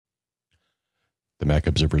The Mac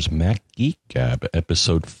Observer's Mac Geek Gab,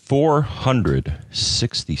 episode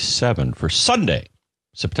 467 for Sunday,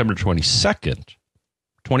 September 22nd,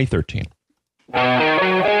 2013.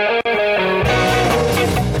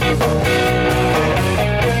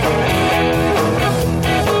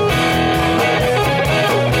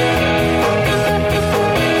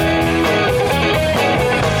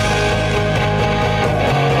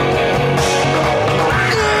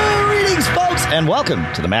 And welcome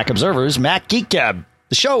to the Mac Observer's Mac Geek Gab,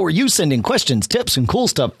 the show where you send in questions, tips, and cool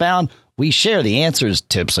stuff found. We share the answers,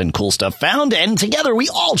 tips, and cool stuff found, and together we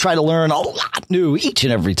all try to learn a lot new each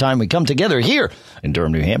and every time we come together here in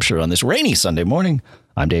Durham, New Hampshire on this rainy Sunday morning.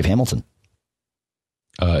 I'm Dave Hamilton.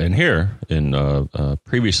 And here in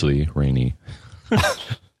previously rainy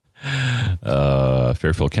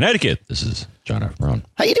Fairfield, Connecticut, this is John F. Braun.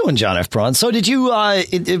 How you doing, John F. Braun? So did you,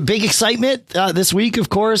 big excitement this week, of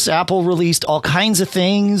course. Apple released all kinds of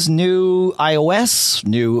things, new iOS,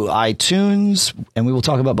 new iTunes, and we will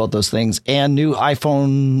talk about both those things, and new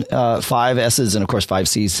iPhone 5Ss and, of course,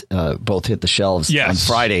 5Cs both hit the shelves on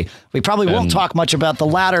Friday. We probably won't talk much about the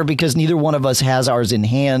latter because neither one of us has ours in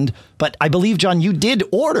hand, but I believe, John, you did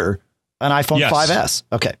order an iPhone 5S.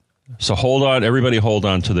 Okay. So hold on, everybody hold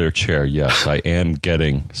on to their chair. Yes, I am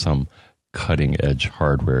getting some cutting edge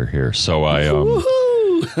hardware here. So I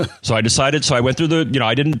decided, so I went through the,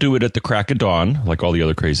 I didn't do it at the crack of dawn like all the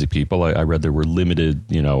other crazy people. I read there were limited,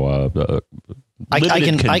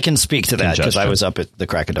 I can speak to that because I was up at the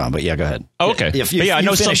crack of dawn, but yeah, go ahead. Oh, okay. I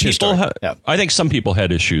know some people, I think some people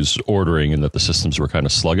had issues ordering and that the systems were kind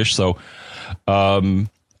of sluggish. So I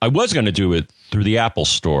was going to do it through the Apple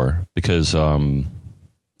Store because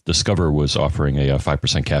Discover was offering a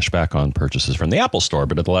 5% cash back on purchases from the Apple Store.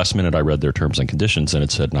 But at the last minute, I read their terms and conditions, and it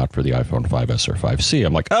said not for the iPhone 5S or 5C.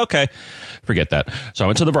 I'm like, okay, forget that. So I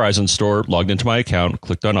went to the Verizon store, logged into my account,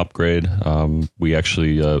 clicked on upgrade. I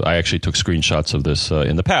actually took screenshots of this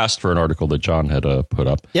in the past for an article that John had put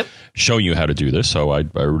up showing you how to do this. So I'd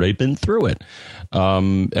already been through it.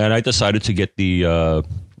 And I decided to get the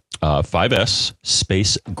 5S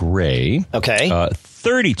Space Gray. Okay.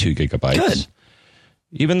 32 gigabytes. Good.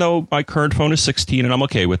 Even though my current phone is 16 and I'm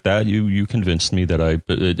okay with that, you convinced me that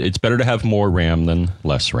it's better to have more RAM than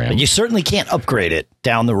less RAM. But you certainly can't upgrade it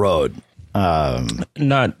down the road.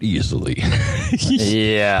 Not easily.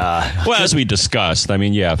 Yeah. Well, as we discussed,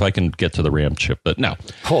 if I can get to the RAM chip, but no.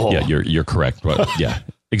 Oh. Yeah, you're correct. But yeah,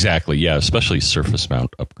 exactly. Yeah, especially Surface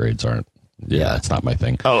Mount upgrades aren't. Yeah, it's not my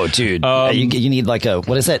thing. Oh, dude, you need like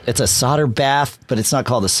what is that? It's a solder bath, but it's not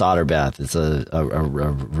called a solder bath. It's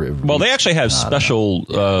well, they actually have special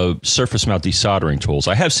surface mount desoldering tools.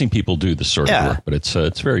 I have seen people do this sort of work, but it's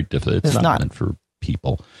very difficult. It's not meant for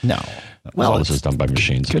people. No. Well, all this is done by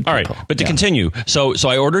machines. All right, but to continue, so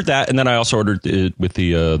I ordered that, and then I also ordered it with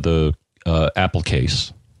the Apple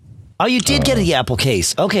case. Oh, you did get the Apple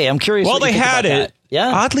case. Okay, I'm curious. Well, they had it. That.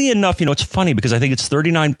 Yeah. Oddly enough, it's funny because I think it's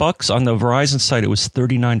 $39 on the Verizon site. It was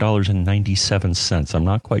 $39.97. I'm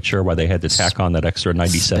not quite sure why they had to tack on that extra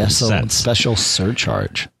 97 cents. Special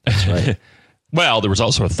surcharge. That's right. Well, there was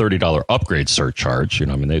also a $30 upgrade surcharge. So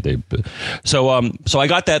I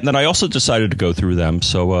got that, and then I also decided to go through them.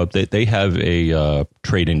 So they have a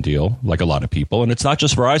trade-in deal, like a lot of people, and it's not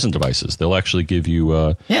just Verizon devices. They'll actually give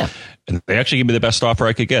you and they actually give me the best offer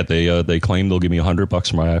I could get. They claim they'll give me $100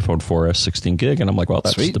 for my iPhone 4S 16 gig, and I'm like, well,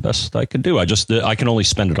 that's the best I can do. I can only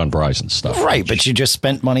spend it on Verizon stuff. Right, but you just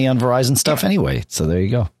spent money on Verizon stuff anyway, so there you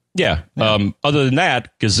go. Yeah. Other than that,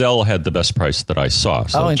 Gazelle had the best price that I saw.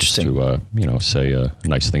 So interesting. Just to say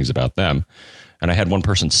nice things about them. And I had one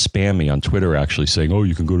person spam me on Twitter actually saying, "Oh,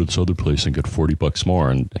 you can go to this other place and get $40 more,"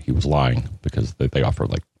 and he was lying because they offer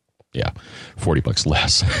 $40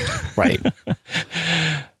 less. Right.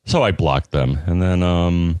 So I blocked them, and then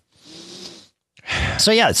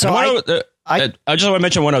I just want to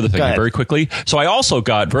mention one other thing very quickly. So I also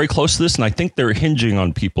got very close to this, and I think they're hinging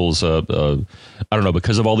on people's, I don't know,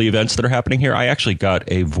 because of all the events that are happening here. I actually got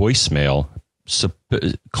a voicemail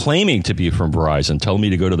claiming to be from Verizon, telling me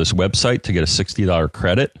to go to this website to get a $60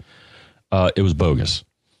 credit. It was bogus.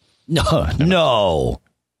 No.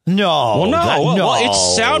 Well, it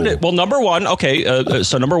sounded, number one, okay.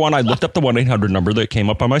 So number one, I looked up the 1-800 number that came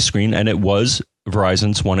up on my screen, and it was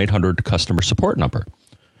Verizon's 1-800 customer support number.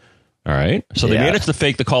 All right. So they managed to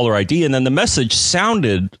fake the caller ID, and then the message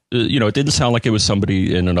sounded, it didn't sound like it was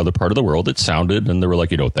somebody in another part of the world. It sounded, and they were like,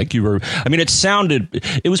 thank you.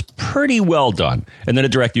 It was pretty well done. And then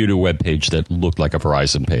it directed you to a web page that looked like a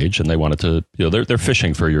Verizon page, and they wanted to, they're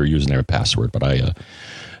fishing for your username and password, but I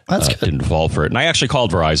didn't fall for it. And I actually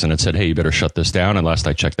called Verizon and said, hey, you better shut this down. And last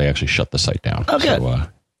I checked, they actually shut the site down. Okay.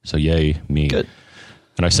 So yay, me. Good.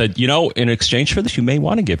 And I said, in exchange for this, you may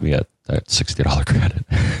want to give me that $60 credit.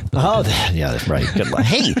 Oh, yeah, right. Good luck.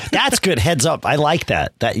 Hey, that's good. Heads up. I like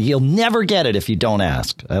that. That you'll never get it if you don't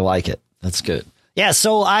ask. I like it. That's good. Yeah.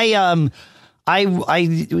 So I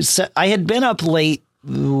had been up late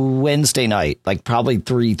Wednesday night, like probably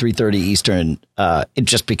 3:30 Eastern,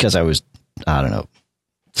 just because I was, I don't know,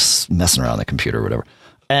 messing around on the computer or whatever.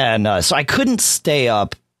 And so I couldn't stay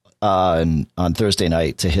up on Thursday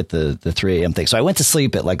night to hit the 3 a.m. thing. So I went to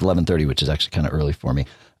sleep at like 11:30, which is actually kind of early for me.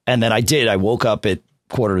 And then I woke up at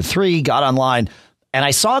 2:45, got online, and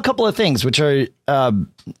I saw a couple of things which are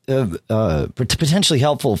potentially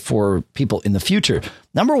helpful for people in the future.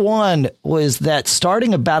 Number one was that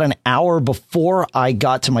starting about an hour before I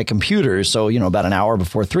got to my computer, so, about an hour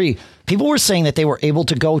before 3, people were saying that they were able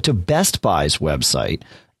to go to Best Buy's website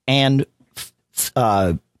and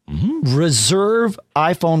reserve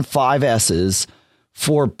iPhone 5S's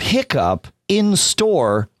for pickup in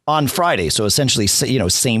store on Friday. So essentially,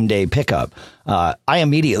 same day pickup. I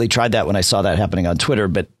immediately tried that when I saw that happening on Twitter,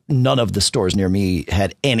 but none of the stores near me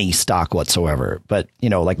had any stock whatsoever. But,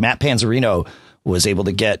 like Matt Panzarino was able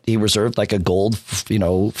to he reserved like a gold,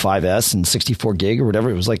 5S and 64 gig or whatever.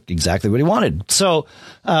 It was like exactly what he wanted. So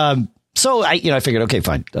I figured, okay,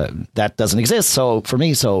 fine. That doesn't exist. So for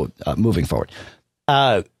me, moving forward,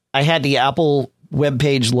 I had the Apple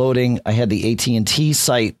webpage loading. I had the AT&T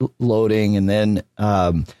site loading. And then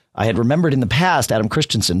I had remembered in the past, Adam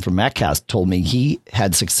Christensen from MacCast told me he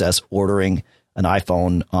had success ordering an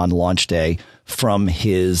iPhone on launch day from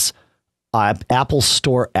his Apple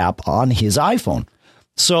Store app on his iPhone.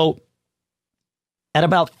 So at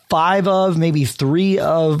about 3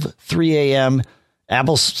 a.m.,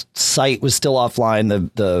 Apple's site was still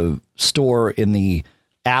offline. The store in the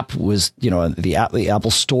app was, the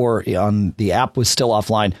Apple Store on the app was still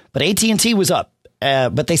offline, but AT&T was up.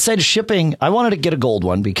 But they said shipping. I wanted to get a gold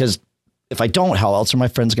one because if I don't, how else are my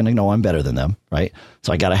friends going to know I'm better than them? Right.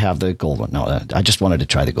 So I got to have the gold one. No, I just wanted to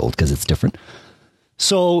try the gold because it's different.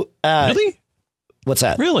 So really? What's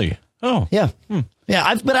that? Really? Oh, yeah. Yeah.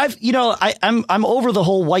 I'm over the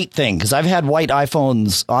whole white thing because I've had white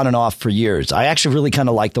iPhones on and off for years. I actually really kind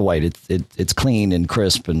of like the white. It's clean and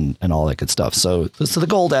crisp and all that good stuff. So the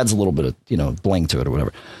gold adds a little bit of, bling to it or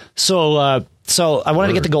whatever. So I wanted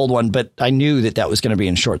to get the gold one, but I knew that was going to be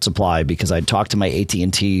in short supply because I'd talked to my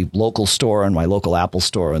AT&T local store and my local Apple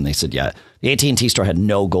store. And they said, yeah, the AT&T store had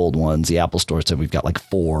no gold ones. The Apple store said we've got like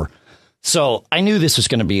 4. So I knew this was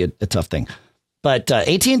going to be a tough thing. But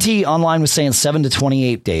AT&T online was saying 7 to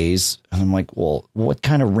 28 days. And I'm like, well, what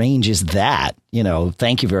kind of range is that?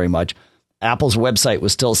 Thank you very much. Apple's website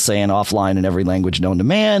was still saying offline in every language known to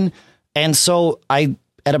man. And so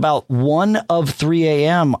at about 3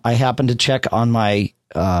 a.m., I happened to check on my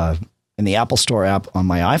in the Apple Store app on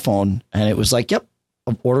my iPhone. And it was like, yep,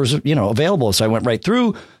 orders are, available. So I went right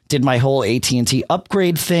through, did my whole AT&T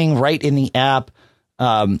upgrade thing right in the app.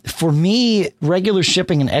 For me, regular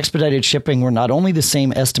shipping and expedited shipping were not only the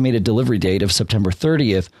same estimated delivery date of September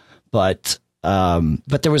 30th, but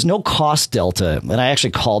there was no cost delta. And I actually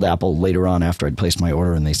called Apple later on after I'd placed my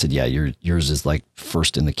order, and they said, yeah, yours is like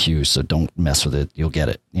first in the queue, so don't mess with it. You'll get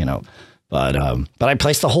it, But I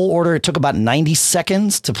placed the whole order. It took about 90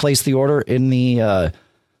 seconds to place the order in the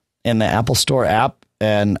Apple Store app,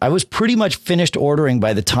 and I was pretty much finished ordering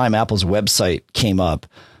by the time Apple's website came up.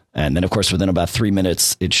 And then, of course, within about 3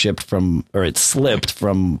 minutes, it slipped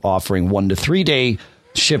from offering 1 to 3 day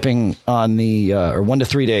shipping on the or 1 to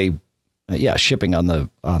 3 day, shipping on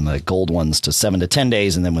the gold ones to 7 to 10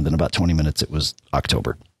 days, and then within about 20 minutes, it was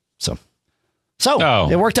October. So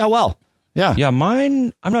It worked out well. Yeah,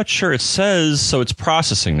 mine. I'm not sure. It says so. It's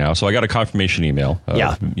processing now. So I got a confirmation email.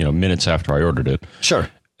 Minutes after I ordered it. Sure.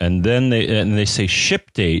 And then they say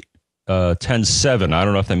ship date 10/7. I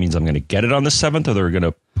don't know if that means I'm going to get it on the 7th or they're going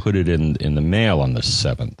to put it in the mail on the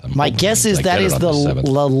 7th. My guess is that is the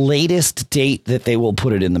latest date that they will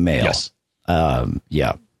put it in the mail. Yes.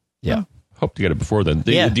 Yeah. Hope to get it before then.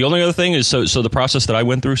 The only other thing is so the process that I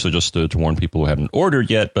went through. So just to warn people who hadn't ordered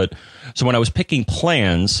yet, but so when I was picking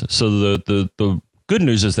plans, so the good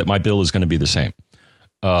news is that my bill is going to be the same.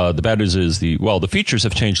 The bad news is the features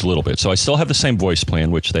have changed a little bit. So I still have the same voice plan,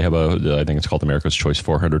 which they have I think it's called America's Choice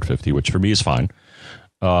 450, which for me is fine.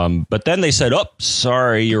 But then they said, oh,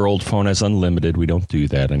 sorry, your old phone has unlimited. We don't do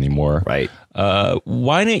that anymore. Right.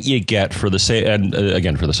 Why didn't you get for the same, and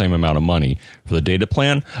again, for the same amount of money for the data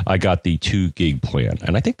plan, I got the 2 gig plan.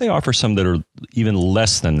 And I think they offer some that are even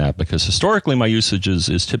less than that because historically my usage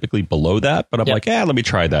is typically below that, but I'm like, let me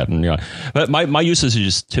try that. And but my usage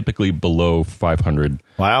is typically below 500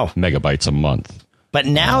 megabytes a month. But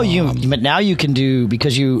now you can do,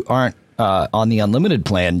 because you aren't on the unlimited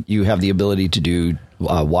plan, you have the ability to do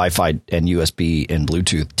Wi-Fi and USB and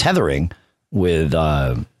Bluetooth tethering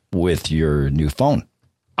with your new phone.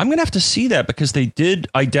 I'm going to have to see that because they did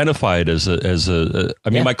identify it as a I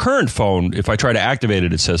mean, my current phone, if I try to activate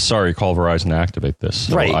it, it says, sorry, call Verizon to activate this.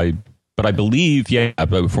 So right. But I believe,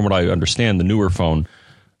 but from what I understand, the newer phone,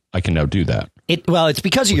 I can now do that. It's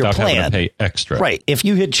because of your plan. Having to pay extra. Right. If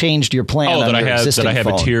you had changed your plan that I have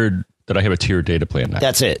phone, a tiered data plan now.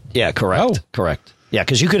 That's it. Yeah, correct. Correct. Yeah,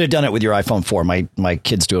 because you could have done it with your iPhone 4. My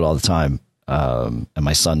kids do it all the time. And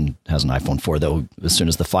my son has an iPhone 4, though. As soon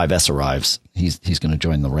as the 5S arrives, he's going to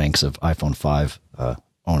join the ranks of iPhone 5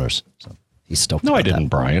 owners. So he's stoked. No, I didn't,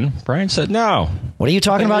 Brian. Brian said no. What are you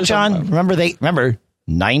talking about, John? Remember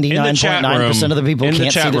 99.9% of the people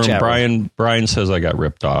can't see the chat room. Brian says I got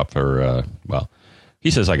ripped off, or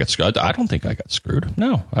he says I got screwed. I don't think I got screwed.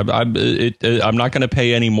 No, I'm not going to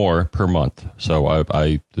pay any more per month. So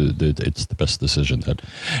it's the best decision.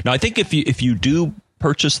 Now I think if you do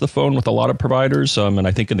purchase the phone with a lot of providers, and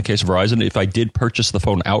I think in the case of Verizon, if I did purchase the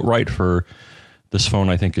phone outright for this phone,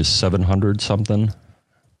 I think is $700 something.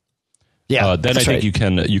 Yeah, then I think you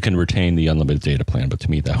can retain the unlimited data plan, but to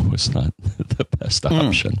me that was not the best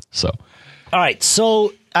option. So, all right.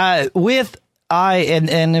 So with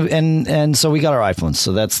and so we got our iPhones.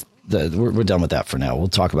 So that's we're done with that for now. We'll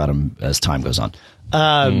talk about them as time goes on.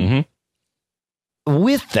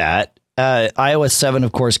 With that, iOS 7,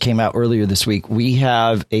 of course, came out earlier this week. We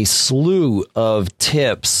have a slew of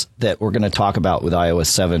tips that we're going to talk about with iOS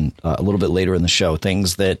 7 a little bit later in the show.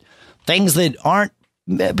 Things that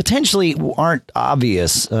potentially aren't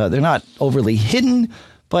obvious. They're not overly hidden,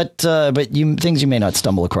 but things you may not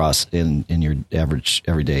stumble across in your average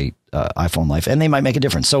everyday iPhone life, and they might make a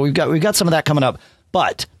difference. So we've got some of that coming up.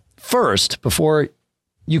 But first, before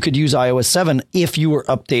you could use iOS 7, if you were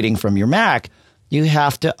updating from your Mac, you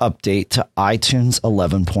have to update to iTunes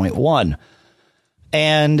 11.1.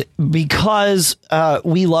 And because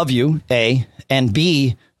we love you, A, and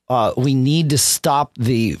B, we need to stop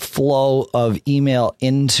the flow of email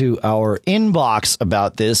into our inbox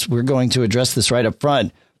about this. We're going to address this right up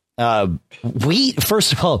front.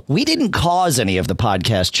 First of all, we didn't cause any of the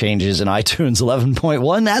podcast changes in iTunes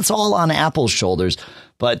 11.1. That's all on Apple's shoulders.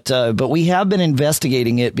 But we have been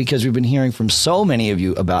investigating it because we've been hearing from so many of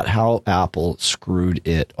you about how Apple screwed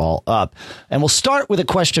it all up. And we'll start with a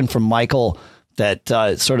question from Michael that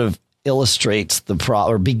sort of illustrates the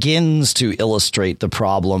problem, or begins to illustrate the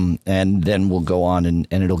problem, and then we'll go on and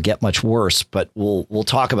it'll get much worse. But we'll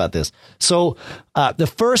talk about this. So the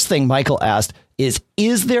first thing Michael asked is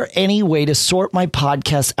there any way to sort my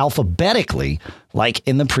podcasts alphabetically like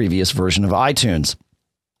in the previous version of iTunes?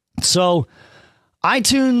 So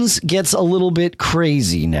iTunes gets a little bit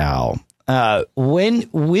crazy now.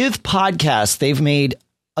 With podcasts, they've made,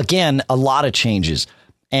 again, a lot of changes.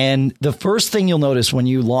 And the first thing you'll notice when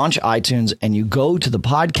you launch iTunes and you go to the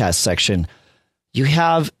podcast section, you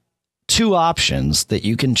have two options that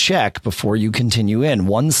you can check before you continue in.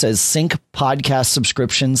 One says sync podcast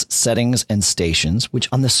subscriptions, settings, and stations, which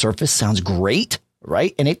on the surface sounds great,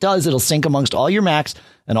 right? And it does. It'll sync amongst all your Macs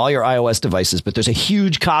and all your iOS devices. But there's a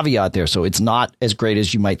huge caveat there. So it's not as great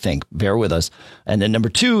as you might think. Bear with us. And then number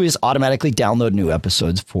two is automatically download new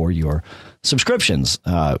episodes for your subscriptions,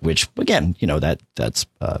 which, again, that's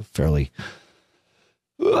fairly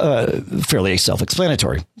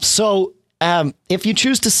self-explanatory. So if you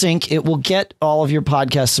choose to sync, it will get all of your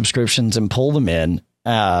podcast subscriptions and pull them in.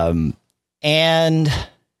 And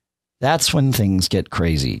that's when things get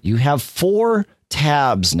crazy. You have 4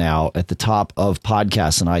 tabs now at the top of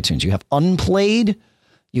podcasts in iTunes. You have Unplayed,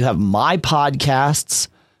 you have My Podcasts,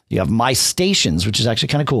 you have My Stations, which is actually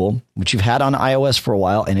kind of cool, which you've had on iOS for a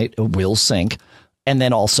while, and it will sync. And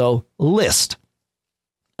then also List.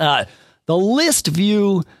 The List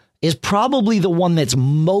view is probably the one that's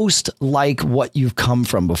most like what you've come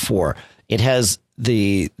from before. It has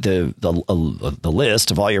the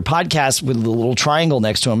list of all your podcasts with the little triangle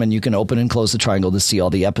next to them, and you can open and close the triangle to see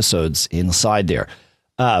all the episodes inside there.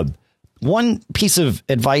 One piece of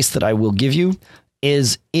advice that I will give you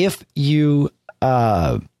is if you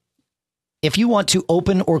want to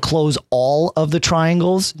open or close all of the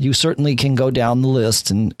triangles, you certainly can go down the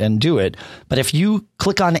list and do it. But if you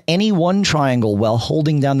click on any one triangle while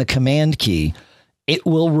holding down the command key, it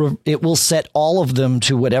will set all of them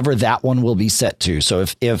to whatever that one will be set to. So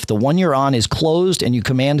if the one you're on is closed and you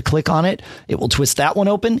command click on it, it will twist that one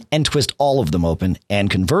open and twist all of them open. And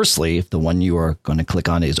conversely, if the one you are going to click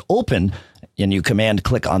on is open and you command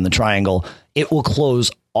click on the triangle, it will close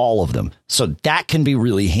all of them. So that can be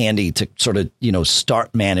really handy to sort of,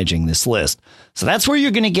 start managing this list. So that's where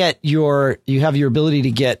you're going to get you have your ability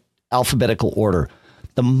to get alphabetical order.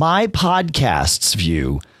 The My Podcasts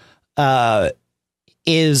view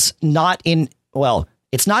is not in, well,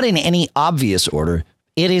 it's not in any obvious order.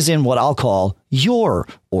 It is in what I'll call your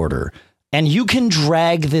order. And you can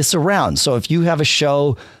drag this around. So if you have a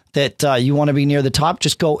show that you want to be near the top,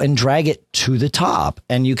 just go and drag it to the top,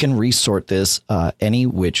 and you can resort this any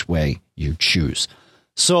which way you choose.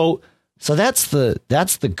 So that's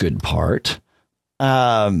the good part.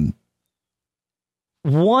 One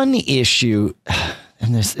issue,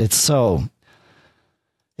 and it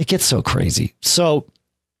gets so crazy. So,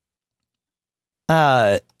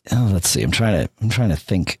 let's see. I'm trying to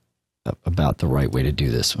think about the right way to do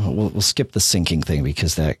this. We'll skip the syncing thing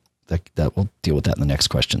because that we'll deal with that in the next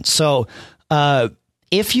question. So,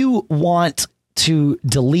 if you want to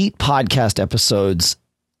delete podcast episodes,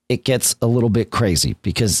 it gets a little bit crazy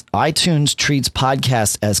because iTunes treats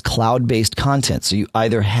podcasts as cloud-based content. So you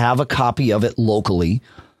either have a copy of it locally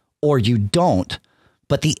or you don't,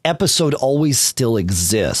 but the episode always still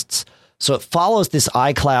exists. So it follows this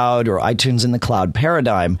iCloud or iTunes in the cloud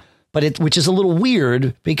paradigm, but which is a little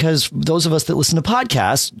weird because those of us that listen to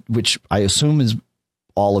podcasts, which I assume is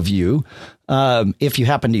all of you, if you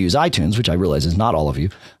happen to use iTunes, which I realize is not all of you,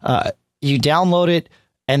 you download it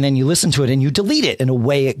and then you listen to it and you delete it and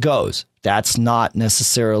away it goes. That's not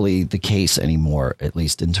necessarily the case anymore, at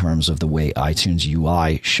least in terms of the way iTunes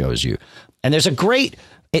UI shows you. And there's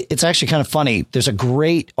it's actually kind of funny. There's a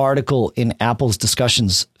great article in Apple's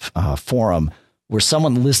discussions forum where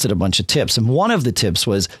someone listed a bunch of tips. And one of the tips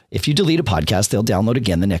was if you delete a podcast, they'll download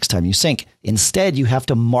again the next time you sync. Instead, you have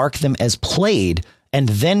to mark them as played and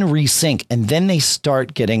then resync. And then they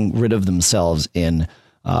start getting rid of themselves in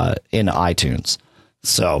iTunes.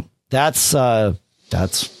 So that's how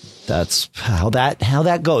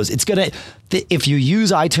that goes. It's if you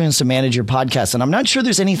use iTunes to manage your podcast, and I'm not sure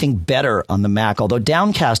there's anything better on the Mac, although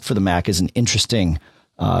Downcast for the Mac is an interesting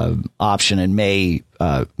option and may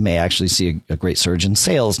actually see a great surge in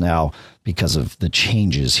sales now because of the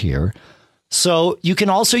changes here. So you can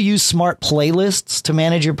also use smart playlists to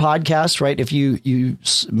manage your podcast, right? If you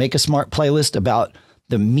make a smart playlist about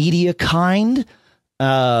the media kind,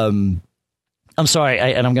 I'm sorry,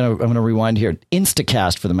 I'm gonna rewind here.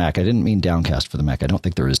 Instacast for the Mac. I didn't mean Downcast for the Mac. I don't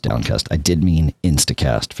think there is Downcast. I did mean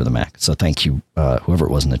Instacast for the Mac. So thank you, whoever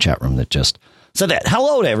it was in the chat room that just said that.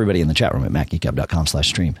 Hello to everybody in the chat room at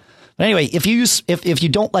macgeekgab.com/stream. But anyway, if you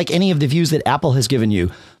don't like any of the views that Apple has given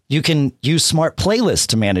you, you can use smart playlists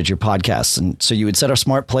to manage your podcasts. And so you would set a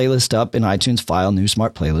smart playlist up in iTunes, file new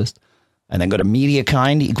smart playlist, and then go to media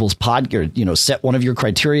kind equals pod, or, set one of your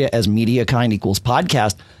criteria as media kind equals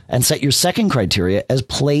podcast and set your second criteria as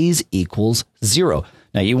plays equals 0.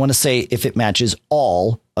 Now you want to say if it matches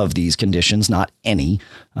all of these conditions, not any,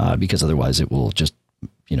 because otherwise it will just,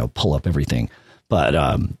 pull up everything. But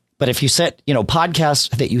if you set, podcasts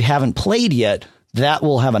that you haven't played yet, that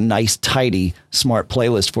will have a nice, tidy, smart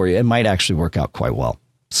playlist for you. It might actually work out quite well.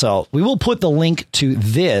 So we will put the link to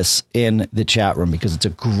this in the chat room because it's a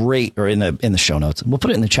great, or in the show notes. We'll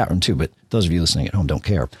put it in the chat room too, but those of you listening at home don't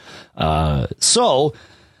care. So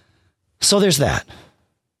there's that.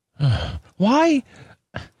 Why?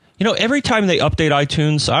 Every time they update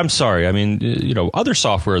iTunes, I'm sorry. I mean, other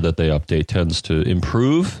software that they update tends to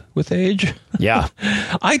improve with age. Yeah.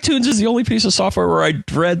 iTunes is the only piece of software where I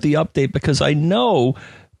dread the update because I know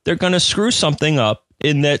they're going to screw something up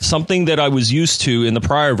in that something that I was used to in the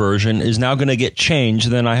prior version is now going to get changed.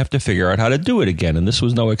 Then I have to figure out how to do it again. And this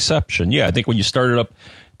was no exception. Yeah, I think when you started up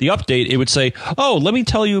the update, it would say, oh, let me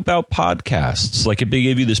tell you about podcasts. Like it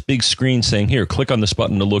gave you this big screen saying, here, click on this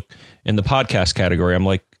button to look in the podcast category. I'm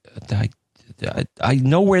like, I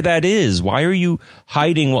know where that is. Why are you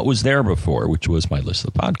hiding what was there before, which was my list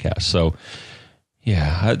of the podcasts? So,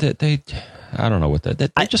 yeah, I don't know what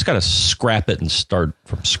that. I just got to scrap it and start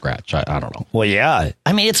from scratch. I don't know. Well, yeah.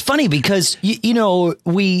 I mean, it's funny because,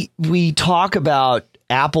 we talk about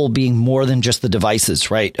Apple being more than just the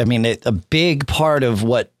devices, right? I mean, a big part of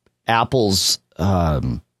what Apple's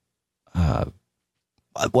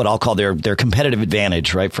what I'll call their competitive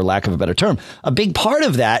advantage, right, for lack of a better term. A big part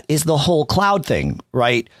of that is the whole cloud thing,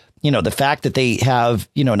 right? The fact that they have,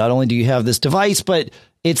 not only do you have this device, but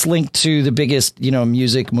it's linked to the biggest,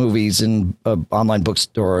 music, movies, and online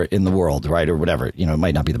bookstore in the world, right? Or whatever. It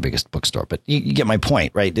might not be the biggest bookstore, but you get my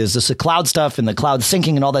point, right? There's this cloud stuff and the cloud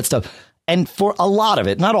syncing and all that stuff. And for a lot of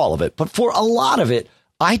it, not all of it, but for a lot of it,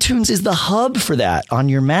 iTunes is the hub for that on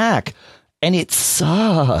your Mac. And it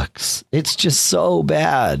sucks. It's just so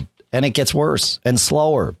bad. And it gets worse and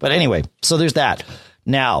slower. But anyway, so there's that.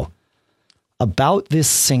 Now, about this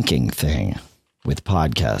syncing thing with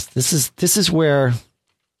podcasts, this is where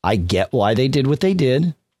I get why they did what they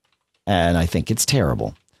did. and I think it's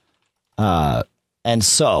terrible. And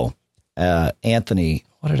so, Anthony,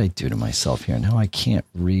 what did I do to myself here? Now I can't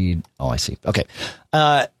read. Oh, I see. Okay.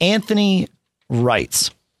 Anthony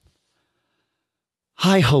writes,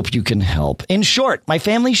 I hope you can help. In short, my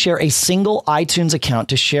family share a single iTunes account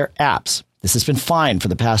to share apps. This has been fine for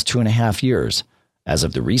the past 2.5 years. As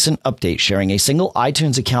of the recent update, sharing a single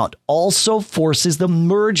iTunes account also forces the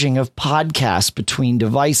merging of podcasts between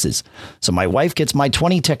devices. So my wife gets my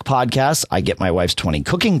 20 tech podcasts, I get my wife's 20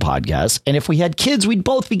 cooking podcasts, and if we had kids, we'd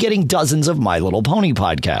both be getting dozens of My Little Pony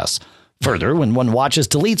podcasts. Further, when one watches,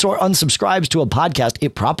 deletes, or unsubscribes to a podcast,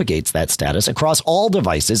 it propagates that status across all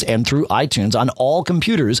devices and through iTunes on all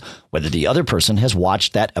computers, whether the other person has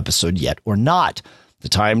watched that episode yet or not. The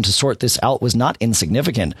time to sort this out was not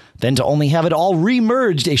insignificant, then to only have it all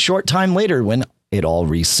re-merged a short time later when it all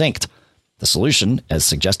resynced. The solution, as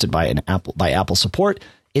suggested by Apple support,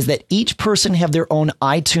 is that each person have their own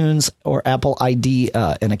iTunes or Apple ID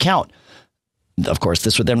an account. Of course,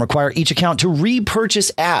 this would then require each account to repurchase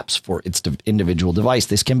apps for its individual device.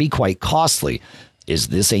 This can be quite costly. Is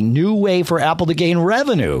this a new way for Apple to gain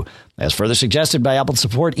revenue? As further suggested by Apple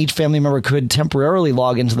support, each family member could temporarily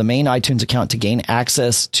log into the main iTunes account to gain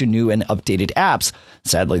access to new and updated apps.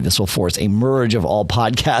 Sadly, this will force a merge of all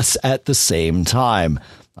podcasts at the same time.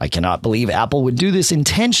 I cannot believe Apple would do this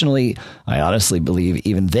intentionally. I honestly believe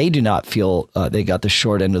even they do not feel they got the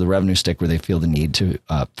short end of the revenue stick where they feel the need to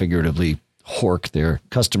figuratively hork their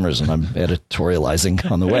customers, and I'm editorializing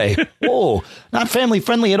on the way. Whoa, not family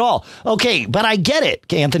friendly at all. Okay, but I get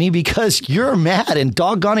it, Anthony, because you're mad and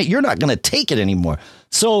doggone it, you're not going to take it anymore.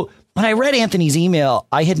 So when I read Anthony's email,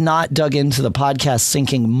 I had not dug into the podcast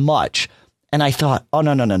syncing much, and I thought, oh,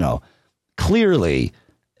 no. Clearly,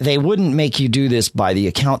 they wouldn't make you do this by the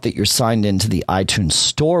account that you're signed into the iTunes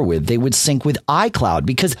store with. They would sync with iCloud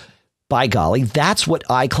because, by golly, that's what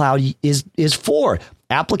iCloud is for.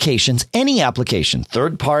 Applications, any application,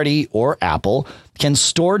 third party or Apple, can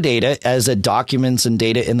store data as a documents and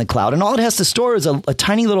data in the cloud. And all it has to store is a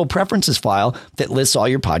tiny little preferences file that lists all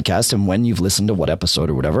your podcasts and when you've listened to what episode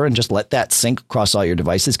or whatever, and just let that sync across all your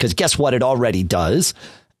devices. Because guess what? It already does.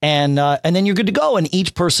 And then you're good to go. And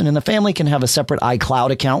each person in the family can have a separate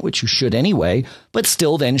iCloud account, which you should anyway, but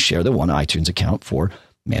still then share the one iTunes account for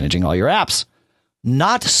managing all your apps.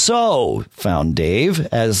 Not so, found Dave,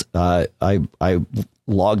 as I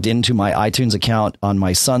logged into my iTunes account on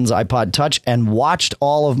my son's iPod Touch and watched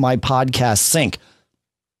all of my podcasts sync.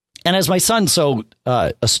 And as my son so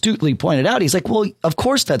astutely pointed out, he's like, well, of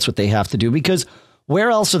course that's what they have to do, because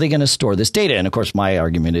where else are they going to store this data? And of course, my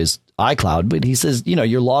argument is iCloud. But he says,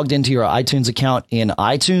 you're logged into your iTunes account in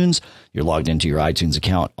iTunes. You're logged into your iTunes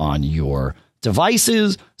account on your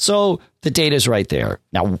devices. So the data is right there.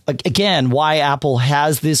 Now, again, why Apple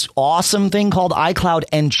has this awesome thing called iCloud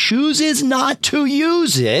and chooses not to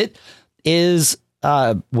use it is,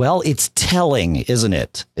 it's telling, isn't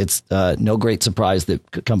it? It's no great surprise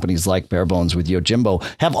that companies like Barebones with Yojimbo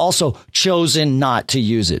have also chosen not to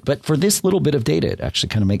use it. But for this little bit of data, it actually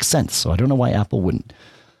kind of makes sense. So I don't know why Apple wouldn't.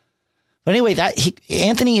 But anyway,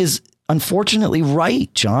 Anthony is unfortunately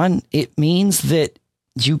right, John. It means that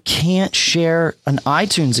you can't share an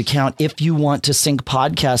iTunes account if you want to sync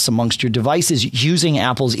podcasts amongst your devices using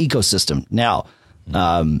Apple's ecosystem. Now,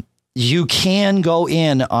 you can go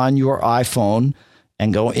in on your iPhone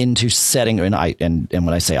and go into setting, and when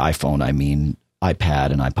I say iPhone, I mean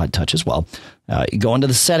iPad and iPod Touch as well. You go into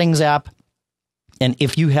the settings app, and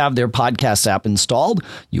if you have their podcast app installed,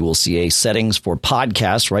 you will see a settings for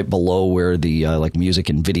podcasts right below where the music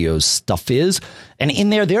and videos stuff is. And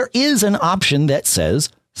in there is an option that says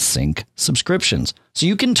sync subscriptions. So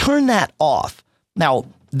you can turn that off. Now,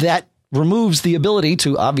 that removes the ability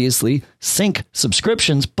to obviously sync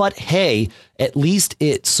subscriptions. But hey, at least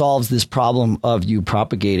it solves this problem of you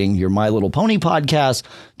propagating your My Little Pony podcast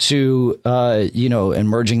to, and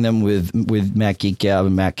merging them with Mac Geek Gab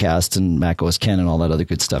and MacCast and Mac OS Ken and all that other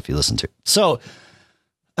good stuff you listen to. So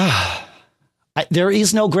there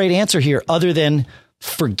is no great answer here other than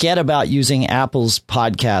forget about using Apple's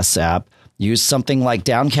podcasts app. Use something like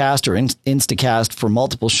Downcast or Instacast for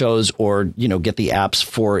multiple shows, or, get the apps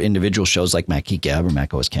for individual shows like Mac Geek Gab or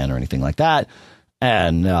Mac OS Ken or anything like that.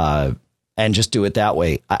 And just do it that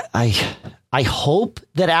way. I hope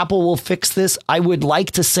that Apple will fix this. I would like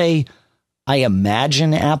to say I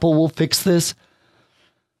imagine Apple will fix this,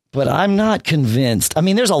 but I'm not convinced. I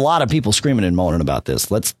mean, there's a lot of people screaming and moaning about this.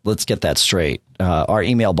 Let's get that straight. Our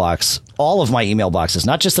email box, all of my email boxes,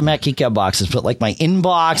 not just the Mac Geek Gab boxes, but like my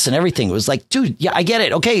inbox and everything. It was like, dude, yeah, I get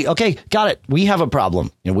it. Okay, got it. We have a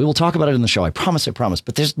problem. We will talk about it in the show. I promise.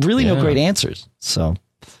 But there's really no great answers. So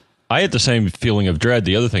I had the same feeling of dread.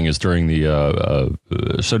 The other thing is during the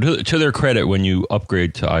so to their credit, when you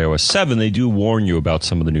upgrade to iOS 7, they do warn you about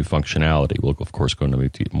some of the new functionality. We'll of course go into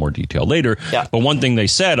more detail later. Yeah. But one thing they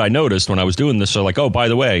said, I noticed when I was doing this, they're like, oh, by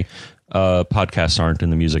the way, podcasts aren't in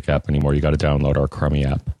the music app anymore. You got to download our crummy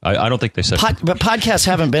app. I don't think they said, but podcasts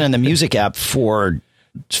haven't been in the music app for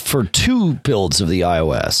 2 builds of the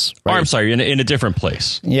iOS. Right? Or, I'm sorry, in a different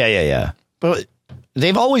place. Yeah. But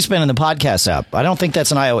they've always been in the podcast app. I don't think that's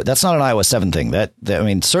that's not an iOS 7 thing. I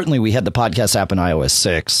mean, certainly we had the podcast app in iOS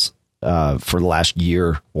 6 for the last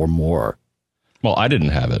year or more. Well, I didn't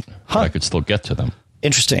have it. But I could still get to them.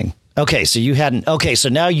 Interesting. Okay, so you hadn't. Okay, so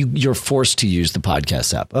now you're forced to use the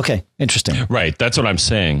podcast app. Okay, interesting. Right, that's what I'm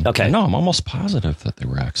saying. Okay. No, I'm almost positive that they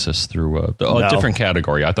were accessed through a different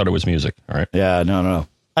category. I thought it was music. All right. Yeah, no.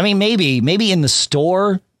 I mean, maybe in the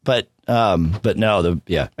store, but no.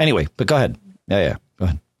 Anyway, but go ahead. Yeah. Go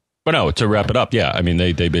ahead. But no, to wrap it up, yeah. I mean,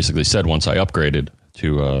 they basically said once I upgraded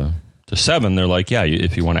to 7, they're like, yeah,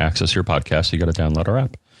 if you want to access your podcast, you got to download our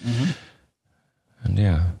app. Mm-hmm. And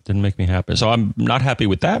yeah, didn't make me happy. So I'm not happy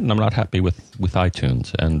with that, and I'm not happy with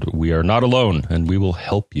iTunes. And we are not alone, and we will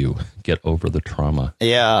help you get over the trauma.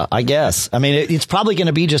 Yeah, I guess. I mean, it's probably going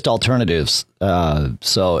to be just alternatives. And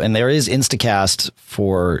there is Instacast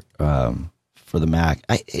for the Mac.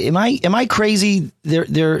 Am I crazy?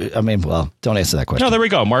 I mean, well, don't answer that question. No, there we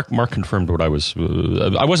go. Mark confirmed what I was.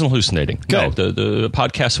 I wasn't hallucinating. Good. No, the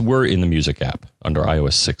podcasts were in the music app under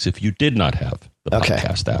iOS 6. If you did not have the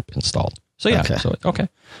podcast app installed. So yeah, okay. All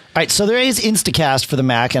right, so there is Instacast for the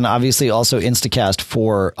Mac and obviously also Instacast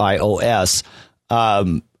for iOS.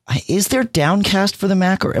 Is there Downcast for the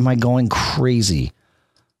Mac, or am I going crazy?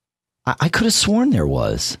 I could have sworn there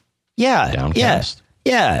was. Yeah. Downcast.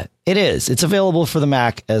 Yeah, it is. It's available for the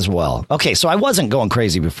Mac as well. Okay, so I wasn't going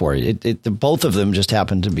crazy before. Both of them just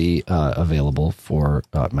happened to be available for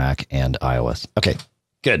Mac and iOS. Okay,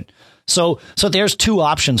 good. So there's 2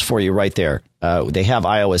 options for you right there. They have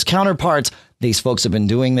iOS counterparts. These folks have been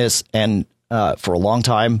doing this and for a long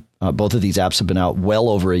time. Both of these apps have been out well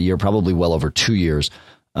over a year, probably well over 2 years.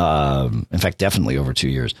 In fact, definitely over 2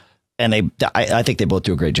 years. And I think they both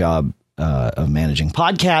do a great job of managing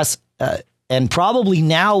podcasts. And probably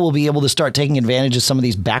now we'll be able to start taking advantage of some of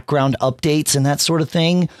these background updates and that sort of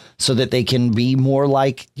thing so that they can be more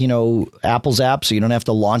like, Apple's app. So you don't have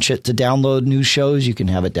to launch it to download new shows. You can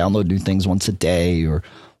have it download new things once a day or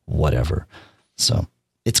whatever. So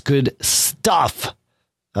it's good stuff.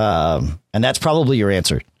 And that's probably your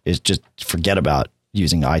answer, is just forget about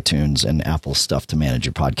using iTunes and Apple stuff to manage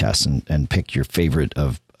your podcasts and pick your favorite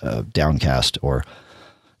of Downcast or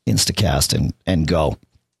Instacast and go.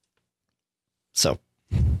 So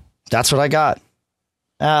that's what I got.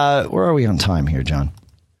 Where are we on time here, John?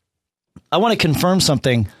 I want to confirm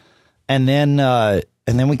something, and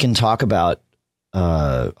then we can talk about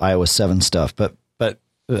iOS 7 stuff. But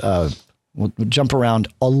we'll jump around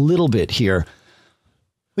a little bit here.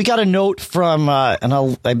 We got a note from, and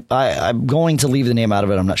I'm going to leave the name out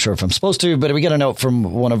of it. I'm not sure if I'm supposed to, but we got a note from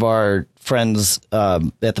one of our friends at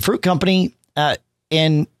the Fruit Company,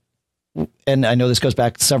 and I know this goes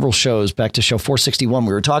back several shows, back to show 461.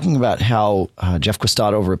 We were talking about how Jeff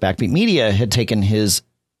Quistad over at Backbeat Media had taken his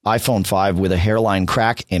iPhone 5 with a hairline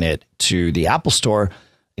crack in it to the Apple Store,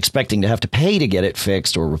 expecting to have to pay to get it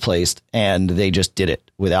fixed or replaced. And they just did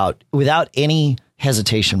it without any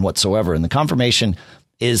hesitation whatsoever. And the confirmation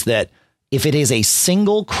is that if it is a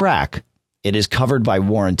single crack, it is covered by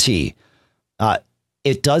warranty.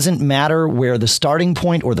 It doesn't matter where the starting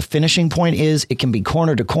point or the finishing point is. It can be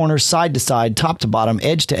corner to corner, side to side, top to bottom,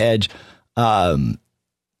 edge to edge.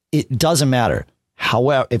 It doesn't matter.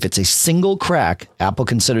 However, if it's a single crack, Apple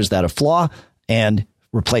considers that a flaw and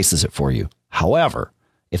replaces it for you. However,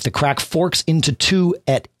 if the crack forks into 2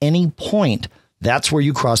 at any point, that's where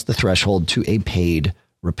you cross the threshold to a paid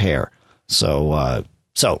repair. So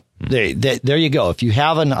there you go. If you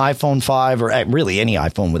have an iPhone 5 or really any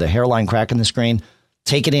iPhone with a hairline crack in the screen,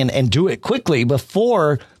 take it in and do it quickly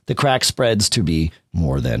before the crack spreads to be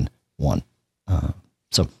more than 1.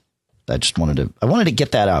 So I wanted to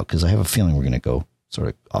get that out because I have a feeling we're going to go sort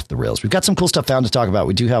of off the rails. We've got some cool stuff found to talk about.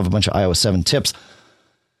 We do have a bunch of iOS 7 tips.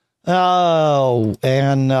 Oh,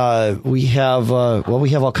 and we have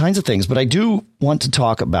all kinds of things, but I do want to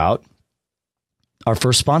talk about our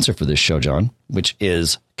first sponsor for this show, John, which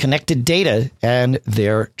is Connected Data and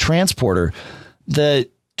their transporter. The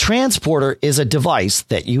transporter is a device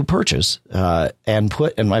that you purchase and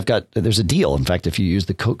there's a deal. In fact, if you use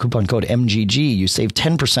the coupon code MGG, you save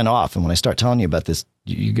 10% off. And when I start telling you about this,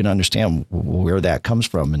 you're going to understand where that comes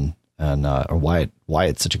from and or why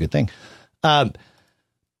it's such a good thing.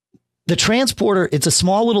 The the transporter, it's a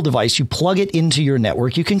small little device. You plug it into your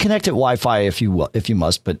network. You can connect it Wi-Fi if you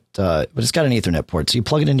must, but it's got an Ethernet port. So you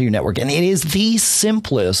plug it into your network, and it is the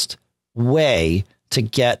simplest way to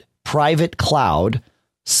get private cloud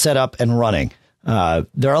set up and running.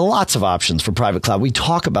 There are lots of options for private cloud. We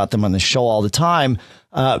talk about them on the show all the time.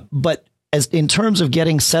 But as in terms of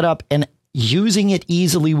getting set up and using it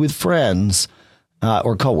easily with friends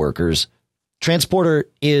or coworkers, Transporter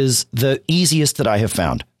is the easiest that I have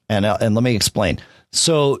found. And let me explain.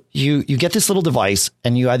 So you get this little device,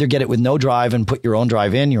 and you either get it with no drive and put your own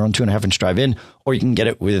drive in, your own 2.5-inch drive in, or you can get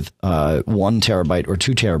it with 1 terabyte or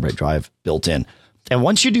 2 terabyte drive built in. And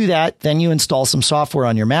once you do that, then you install some software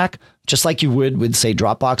on your Mac, just like you would with, say,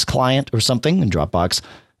 Dropbox client or something. And Dropbox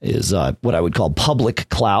is what I would call public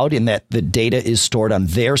cloud, in that the data is stored on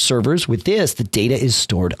their servers. With this, the data is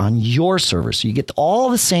stored on your server. So you get all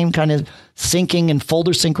the same kind of syncing and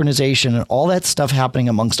folder synchronization and all that stuff happening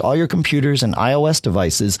amongst all your computers and iOS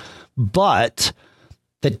devices. But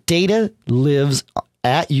the data lives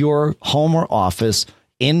at your home or office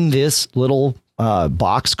in this little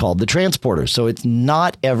box called the Transporter. So it's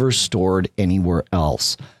not ever stored anywhere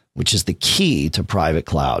else, which is the key to private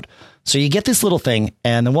cloud. So you get this little thing,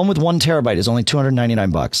 and the one with 1 terabyte is only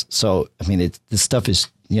 $299. So, I mean, this stuff is,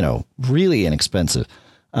 really inexpensive.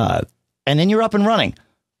 And then you're up and running.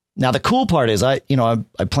 Now, the cool part is I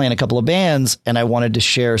play in a couple of bands, and I wanted to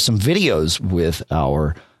share some videos with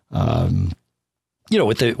our,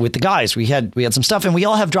 with the guys. We had some stuff, and we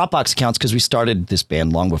all have Dropbox accounts because we started this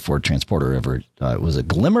band long before Transporter ever was a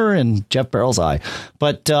glimmer in Jeff Barrel's eye.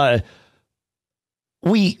 But,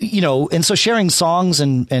 and so sharing songs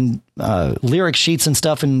and lyric sheets and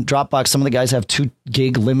stuff in Dropbox, some of the guys have 2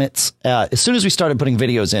 gig limits. As soon as we started putting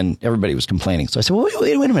videos in, everybody was complaining. So I said, well,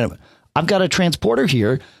 wait a minute. I've got a Transporter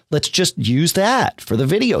here. Let's just use that for the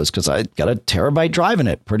videos because I got a terabyte drive in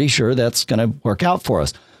it. Pretty sure that's going to work out for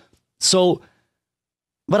us. So,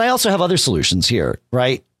 but I also have other solutions here,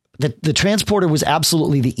 right? The Transporter was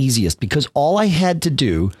absolutely the easiest because all I had to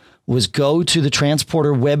do was go to the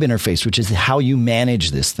Transporter web interface, which is how you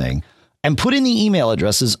manage this thing, and put in the email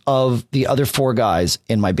addresses of the other 4 guys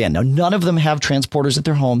in my band. Now, none of them have Transporters at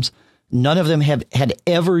their homes. None of them had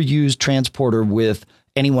ever used Transporter with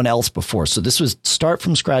anyone else before. So this was start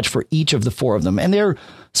from scratch for each of the 4 of them. And they're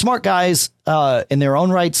smart guys in their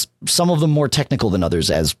own rights, some of them more technical than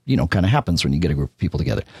others, as kind of happens when you get a group of people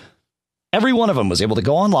together. Every one of them was able to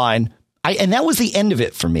go online. And that was the end of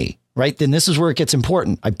it for me. Right. Then this is where it gets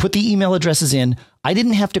important. I put the email addresses in. I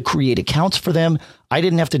didn't have to create accounts for them. I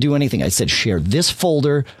didn't have to do anything. I said, share this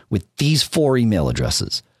folder with these 4 email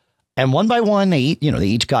addresses. And one by one, they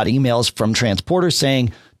each got emails from Transporter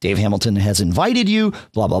saying, Dave Hamilton has invited you,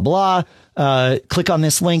 blah, blah, blah. Click on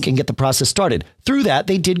this link and get the process started. Through that,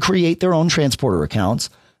 they did create their own Transporter accounts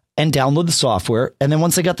and download the software. And then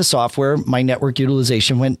once they got the software, my network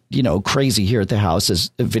utilization went, crazy here at the house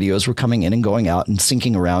as the videos were coming in and going out and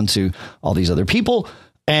syncing around to all these other people.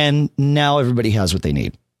 And now everybody has what they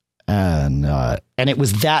need. And it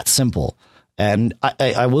was that simple. And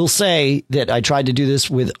I will say that I tried to do this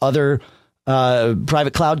with other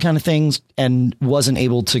private cloud kind of things and wasn't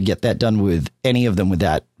able to get that done with any of them with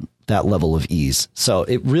that level of ease. So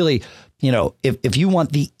it really, if you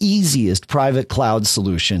want the easiest private cloud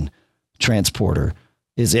solution, Transporter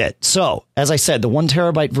is it. So as I said, the 1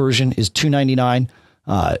 terabyte version is $299.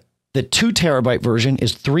 The 2 terabyte version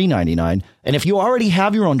is $399. And if you already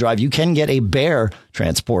have your own drive, you can get a bare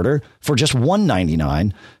Transporter for just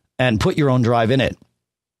 $199 and put your own drive in it.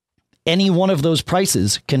 Any one of those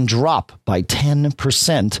prices can drop by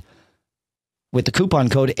 10% with the coupon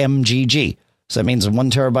code MGG. So that means a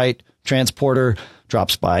 1 terabyte Transporter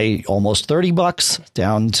drops by almost $30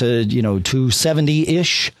 down to,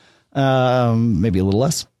 $270-ish, maybe a little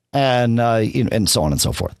less, and so on and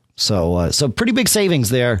so forth. So pretty big savings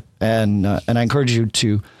there. And I encourage you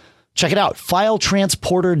to check it out.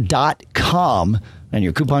 Filetransporter.com, and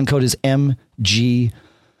your coupon code is MGG.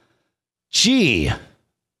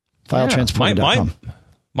 Filetransporter.com.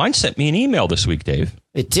 Mine sent me an email this week, Dave.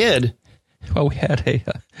 It did. Well, we had I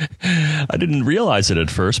didn't realize it at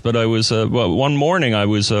first, but I was, one morning I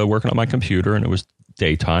was working on my computer and it was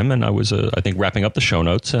daytime and I was, I think, wrapping up the show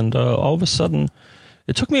notes. And all of a sudden,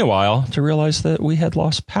 it took me a while to realize that we had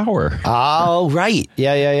lost power. Oh, right.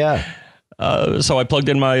 Yeah. So I plugged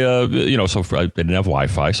in my, I didn't have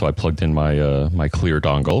Wi-Fi, so I plugged in my Clear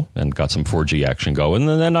dongle and got some 4G action going.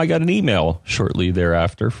 And then I got an email shortly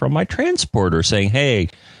thereafter from my Transporter saying, hey,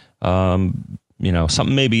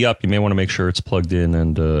 something may be up. You may want to make sure it's plugged in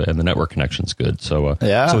and the network connection's good. So,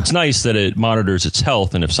 so it's nice that it monitors its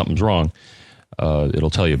health, and if something's wrong, it'll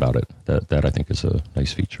tell you about it. That I think is a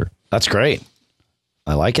nice feature. That's great.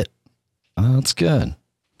 I like it. That's good.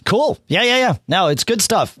 Cool. Yeah. No, it's good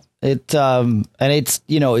stuff. And it's,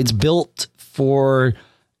 it's built for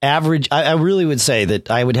average. I really would say that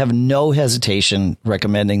I would have no hesitation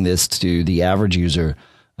recommending this to the average user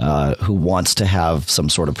who wants to have some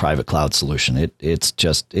sort of private cloud solution.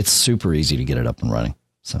 It's super easy to get it up and running.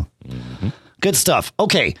 So good stuff.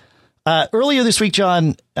 Okay. Earlier this week,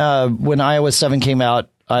 John, when iOS 7 came out,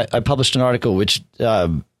 I published an article which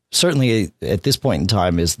certainly at this point in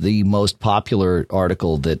time is the most popular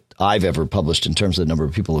article that I've ever published in terms of the number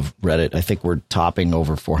of people who've read it. I think we're topping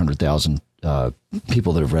over 400,000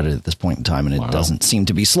 people that have read it at this point in time, and it doesn't seem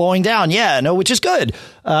to be slowing down. Yeah, no, which is good.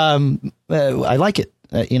 I like it.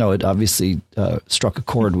 It obviously struck a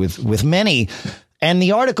chord with many. And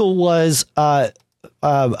the article was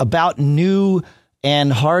about new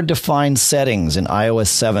and hard to find settings in iOS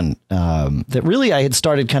 7 that really I had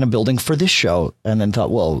started kind of building for this show, and then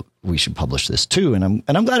thought, well, we should publish this too. And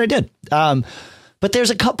I'm glad I did. But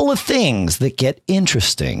there's a couple of things that get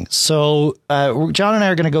interesting. So John and I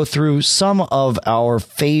are going to go through some of our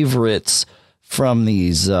favorites from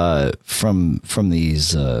these tips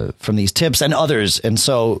and others. And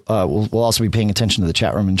so we'll also be paying attention to the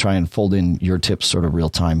chat room and try and fold in your tips sort of real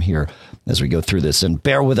time here as we go through this. And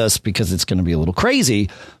bear with us because it's going to be a little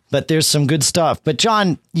crazy, but there's some good stuff. But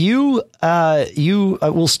John, you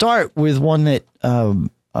will start with one that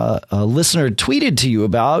a listener tweeted to you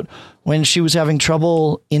about when she was having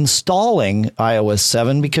trouble installing iOS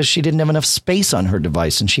 7 because she didn't have enough space on her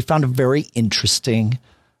device, and she found a very interesting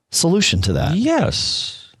solution to that.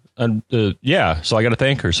 Yes. And so I got to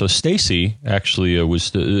thank her. So Stacy actually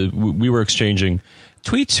we were exchanging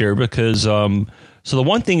tweets here because so the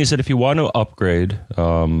one thing is that if you want to upgrade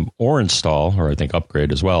or install, or I think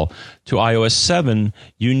upgrade as well, to iOS 7,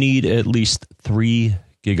 you need at least 3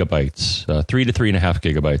 gigabytes, 3 to 3.5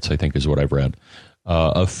 gigabytes, I think is what I've read,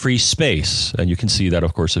 of free space. And you can see that,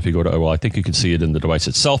 of course, if you go to, I think you can see it in the device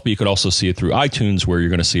itself, but you could also see it through iTunes where you're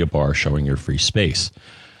going to see a bar showing your free space.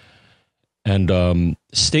 And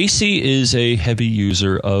Stacy is a heavy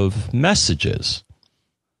user of messages.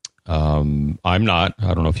 I'm not.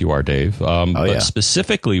 I don't know if you are, Dave. But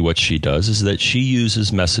specifically what she does is that she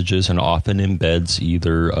uses messages and often embeds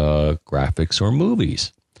either graphics or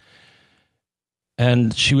movies.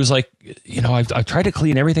 And she was like, I've tried to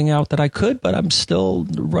clean everything out that I could, but I'm still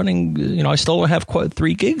running, I still don't have quite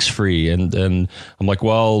 3 gigs free. And I'm like,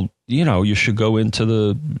 well, you should go into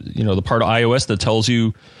the part of iOS that tells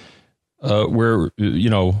you where,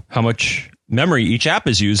 how much memory each app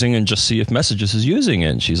is using and just see if Messages is using it.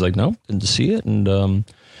 And she's like, no, didn't see it. And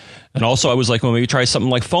also I was like, well, maybe try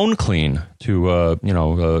something like Phone Clean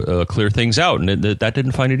to, clear things out. And that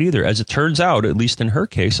didn't find it either. As it turns out, at least in her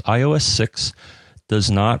case, iOS 6 does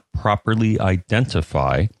not properly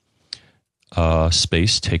identify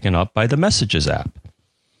space taken up by the Messages app.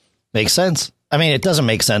 Makes sense. I mean, it doesn't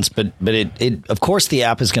make sense, but it of course the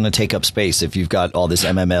app is going to take up space if you've got all this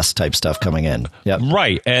MMS type stuff coming in. Yep.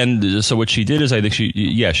 Right. And so what she did is I think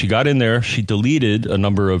she got in there. She deleted a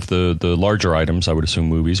number of the larger items, I would assume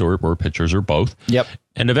movies or pictures or both. Yep.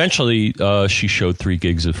 And eventually she showed 3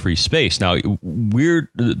 gigs of free space. Now,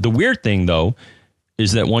 the weird thing, though,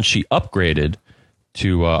 is that once she upgraded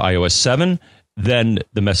to iOS 7, then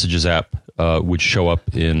the Messages app would show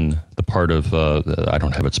up in the part of, I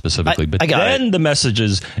don't have it specifically, but then the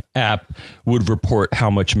Messages app would report how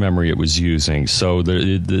much memory it was using. So I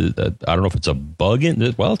don't know if it's a bug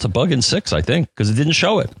it's a bug in 6, I think, because it didn't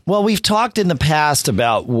show it. Well, we've talked in the past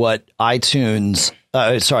about what what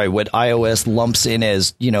iOS lumps in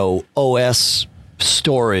as, OS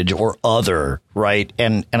storage or other, right?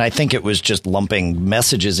 And I think it was just lumping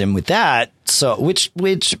Messages in with that. So which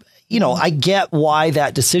I get why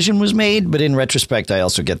that decision was made, but in retrospect, I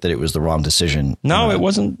also get that it was the wrong decision. No, it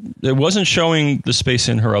wasn't. It wasn't showing the space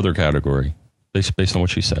in her other category based on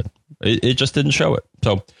what she said. It just didn't show it.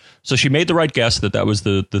 So she made the right guess that was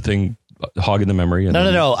the thing hogging the memory. And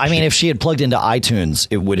No. I mean, if she had plugged into iTunes,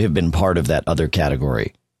 it would have been part of that other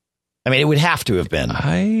category. I mean, it would have to have been.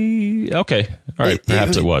 Okay. All right.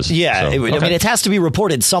 Perhaps it was. Yeah. So, I mean, it has to be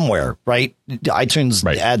reported somewhere, right? iTunes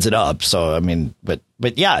adds it up. So, I mean, but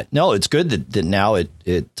yeah, no, it's good that now it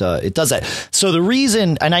does that. So the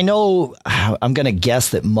reason, and I know I'm going to guess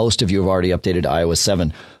that most of you have already updated to iOS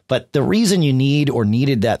 7, but the reason you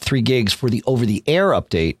needed that 3 gigs for the over the air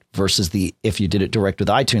update versus if you did it direct with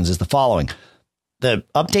iTunes is the following. The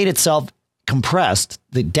update itself compressed,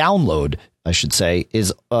 the download, I should say,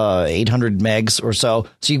 is 800 megs or so.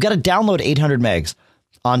 So you've got to download 800 megs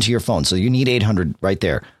onto your phone. So you need 800 right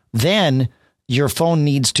there. Then your phone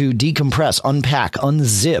needs to decompress, unpack,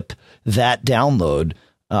 unzip that download.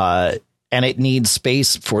 And it needs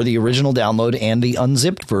space for the original download and the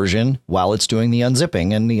unzipped version while it's doing the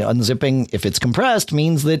unzipping. And the unzipping, if it's compressed,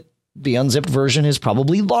 means that the unzipped version is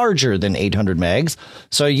probably larger than 800 megs.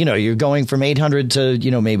 So, you're going from 800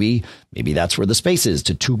 to, maybe that's where the space is,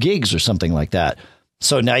 to 2 gigs or something like that.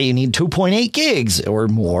 So now you need 2.8 gigs or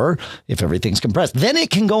more if everything's compressed. Then it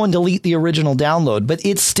can go and delete the original download, but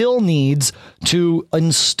it still needs to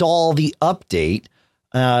install the update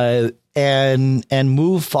and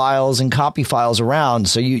move files and copy files around.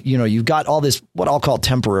 So you've got all this, what I'll call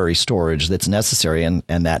temporary storage that's necessary. And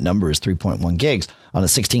that number is 3.1 gigs on a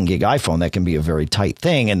 16 gig iPhone. That can be a very tight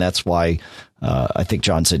thing. And that's why I think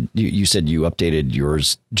John said, you said you updated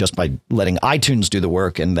yours just by letting iTunes do the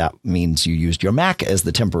work. And that means you used your Mac as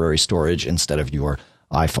the temporary storage instead of your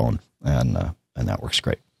iPhone. And that works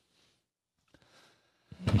great.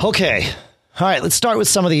 Okay. All right, let's start with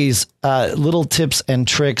some of these little tips and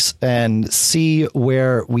tricks and see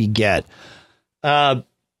where we get.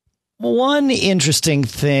 One interesting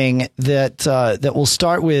thing that we'll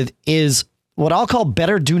start with is what I'll call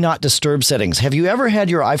better do not disturb settings. Have you ever had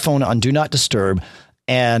your iPhone on do not disturb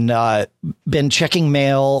and been checking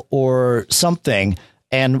mail or something,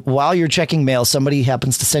 and while you're checking mail, somebody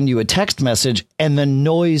happens to send you a text message and the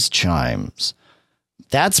noise chimes?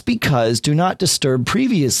 That's because Do Not Disturb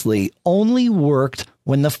previously only worked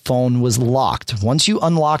when the phone was locked. Once you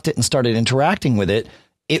unlocked it and started interacting with it,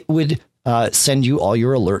 it would send you all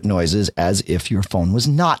your alert noises as if your phone was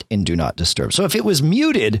not in Do Not Disturb. So if it was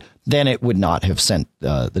muted, then it would not have sent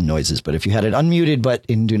the noises. But if you had it unmuted but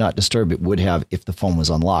in Do Not Disturb, it would have if the phone was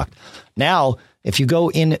unlocked. Now, if you go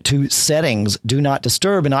into Settings, Do Not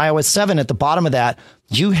Disturb in iOS 7, at the bottom of that,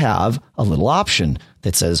 you have a little option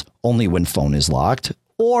that says only when phone is locked,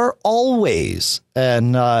 or always.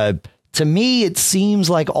 And to me, it seems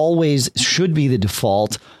like always should be the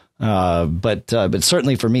default. But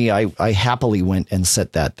certainly for me, I happily went and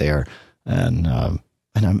set that there. And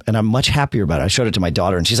I'm much happier about it. I showed it to my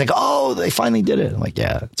daughter and she's like, "Oh, they finally did it." I'm like,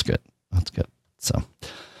 "Yeah, it's good. That's good."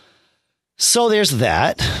 So there's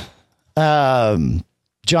that.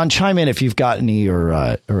 John, chime in if you've got any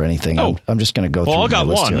or anything. I'm just going to go through. Well, I got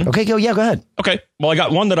one. Here. Okay, go ahead. Okay. Well, I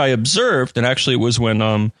got one that I observed, and actually it was when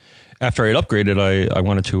after I had upgraded, I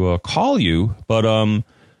wanted to call you, but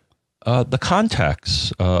the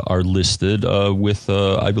contacts are listed with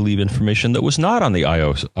I believe information that was not on the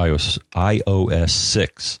iOS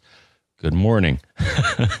 6. Good morning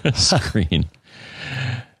screen.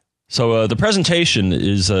 So the presentation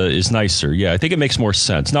is nicer. Yeah, I think it makes more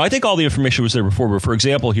sense. Now, I think all the information was there before, but for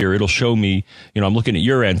example, here, it'll show me, I'm looking at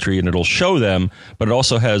your entry and it'll show them, but it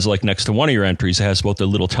also has, like, next to one of your entries, it has both a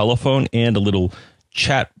little telephone and a little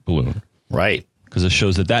chat balloon. Right. Because it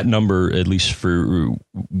shows that number, at least for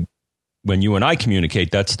when you and I communicate,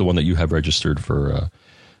 that's the one that you have registered for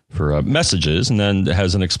messages, and then it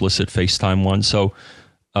has an explicit FaceTime one. So,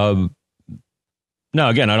 no,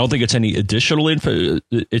 again, I don't think it's any additional info.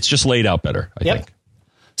 It's just laid out better, I think.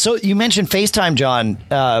 So you mentioned FaceTime, John,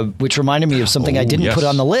 which reminded me of something I didn't put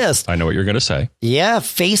on the list. I know what you're going to say. Yeah,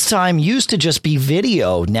 FaceTime used to just be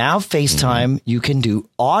video. Now FaceTime, you can do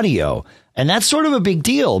audio. And that's sort of a big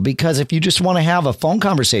deal because if you just want to have a phone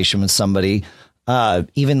conversation with somebody,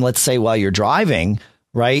 even let's say while you're driving,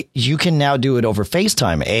 right, you can now do it over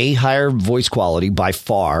FaceTime. Higher voice quality by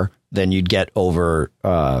far than you'd get over,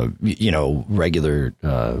 regular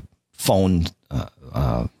phone,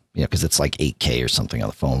 because it's like 8K or something on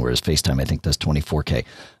the phone, whereas FaceTime, I think, does 24K.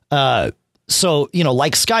 So,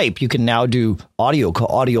 like Skype, you can now do audio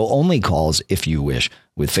only calls if you wish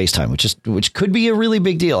with FaceTime, which could be a really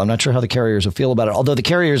big deal. I'm not sure how the carriers will feel about it, although the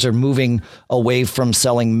carriers are moving away from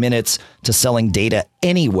selling minutes to selling data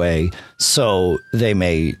anyway. So they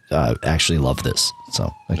may actually love this. So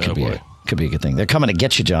that could be a good thing. They're coming to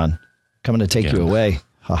get you, John. Coming to take you away.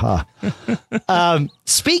 Haha.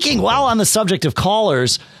 Speaking, while on the subject of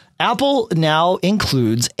callers, Apple now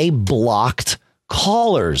includes a blocked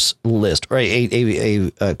callers list, or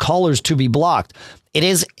a callers to be blocked. It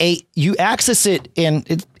is you access it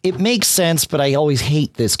and it makes sense, but I always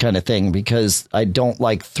hate this kind of thing because I don't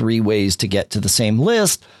like 3 ways to get to the same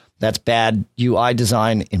list. That's bad UI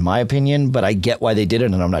design, in my opinion, but I get why they did it,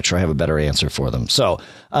 and I'm not sure I have a better answer for them. So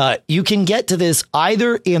you can get to this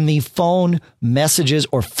either in the phone, messages,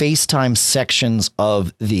 or FaceTime sections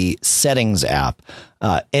of the settings app,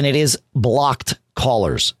 and it is blocked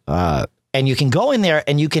callers. And you can go in there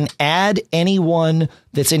and you can add anyone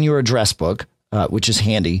that's in your address book, which is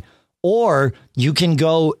handy. Or you can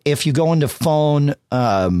go, if you go into phone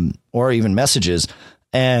or even messages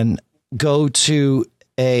and go to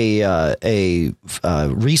a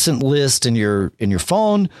recent list in your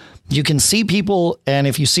phone. You can see people, and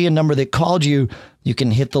if you see a number that called you, you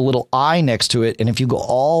can hit the little I next to it. And if you go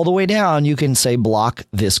all the way down, you can say block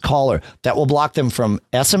this caller. That will block them from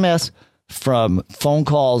SMS, from phone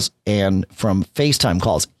calls, and from FaceTime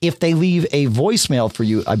calls. If they leave a voicemail for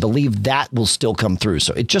you, I believe that will still come through.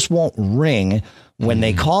 So it just won't ring when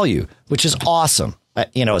they call you, which is awesome.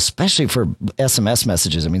 Especially for SMS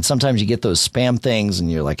messages. I mean, sometimes you get those spam things and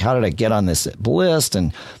you're like, how did I get on this list?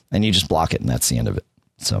 And you just block it and that's the end of it.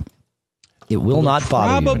 So it will not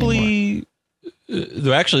bother you anymore.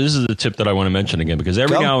 Actually, this is the tip that I want to mention again, because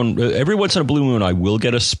every once in a blue moon, I will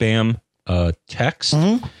get a spam text.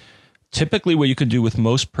 Mm-hmm. Typically, what you can do with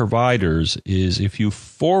most providers is if you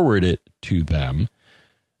forward it to them,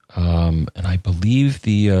 and I believe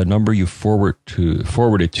the number you forward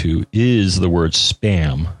it to is the word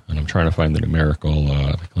spam. And I'm trying to find the numerical.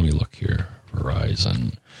 Let me look here.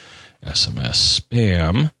 Verizon SMS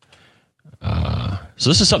spam. So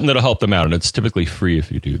this is something that'll help them out, and it's typically free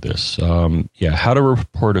if you do this. How to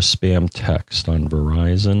report a spam text on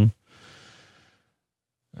Verizon.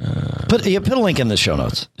 Put a link in the show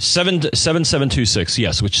notes. 7726,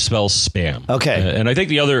 yes, which spells spam. Okay. And I think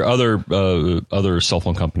the other cell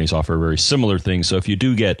phone companies offer very similar things. So if you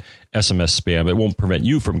do get SMS spam, it won't prevent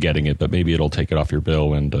you from getting it, but maybe it'll take it off your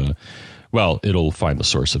bill and, it'll find the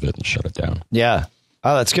source of it and shut it down. Yeah.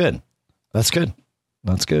 Oh, that's good. That's good.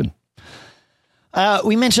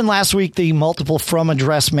 We mentioned last week the multiple from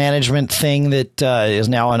address management thing that is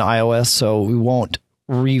now on iOS, so we won't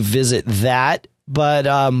revisit that. But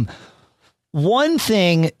one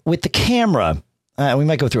thing with the camera, we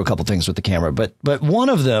might go through a couple things with the camera, but one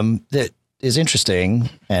of them that is interesting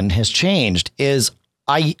and has changed is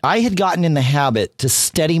I had gotten in the habit to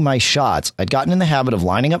steady my shots. I'd gotten in the habit of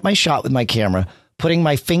lining up my shot with my camera, putting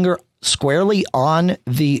my finger squarely on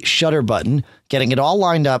the shutter button, getting it all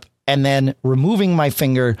lined up, and then removing my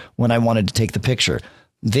finger when I wanted to take the picture.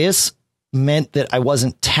 This meant that I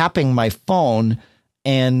wasn't tapping my phone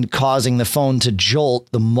and causing the phone to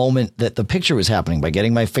jolt the moment that the picture was happening by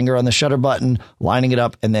getting my finger on the shutter button, lining it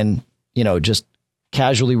up, and then, just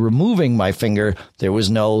casually removing my finger. There was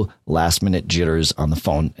no last minute jitters on the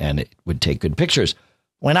phone and it would take good pictures.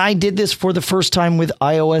 When I did this for the first time with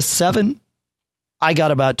iOS 7, I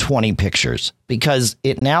got about 20 pictures because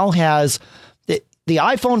it now has the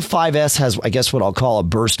iPhone 5S has, I guess, what I'll call a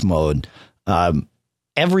burst mode.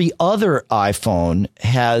 Every other iPhone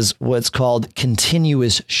has what's called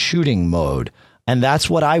continuous shooting mode. And that's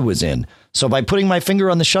what I was in. So by putting my finger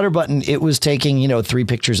on the shutter button, it was taking, 3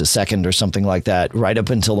 pictures a second or something like that, right up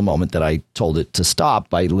until the moment that I told it to stop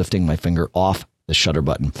by lifting my finger off the shutter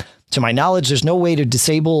button. To my knowledge, there's no way to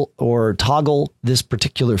disable or toggle this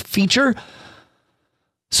particular feature.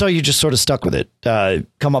 So you just sort of stuck with it.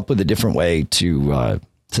 Come up with a different way to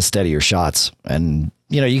steady your shots. And,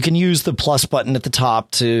 you can use the plus button at the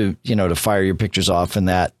top to fire your pictures off. And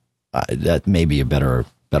that may be a better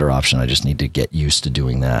option. I just need to get used to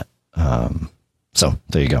doing that. So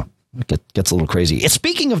there you go. It gets a little crazy.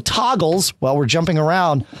 Speaking of toggles, while we're jumping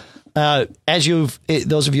around, those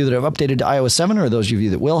of you that have updated to iOS 7 or those of you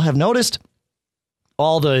that will have noticed,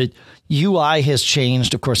 all the UI has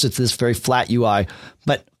changed. Of course, it's this very flat UI,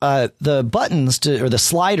 but the buttons or the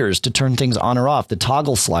sliders to turn things on or off, the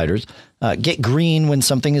toggle sliders, get green when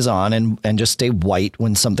something is on and just stay white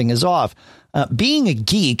when something is off. Being a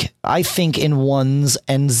geek, I think in ones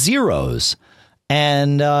and zeros.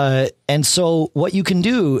 And so what you can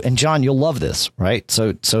do, and John, you'll love this, right?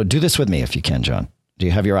 So do this with me if you can, John. Do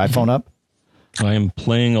you have your iPhone up? I am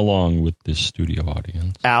playing along with this studio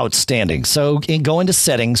audience. Outstanding. So go into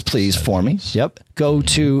settings, please, for me. Yep. Go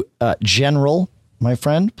to general, my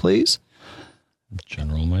friend, please.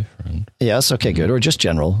 General, my friend. Yes. Okay, good. Or just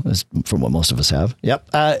general, is from what most of us have. Yep.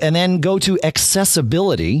 And then go to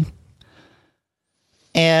accessibility.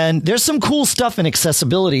 And there's some cool stuff in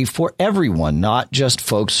accessibility for everyone, not just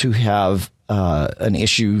folks who have an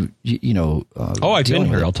issue, I've been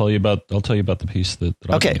here. I'll tell you about the piece that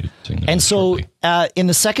okay. I'll be using. And so in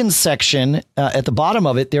the second section at the bottom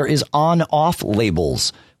of it, there is on off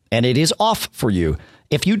labels, and it is off for you.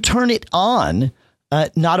 If you turn it on,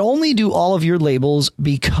 not only do all of your labels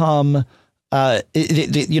become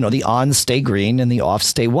the on stay green and the off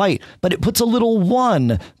stay white, but it puts a little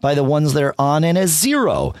 1 by the ones that are on and a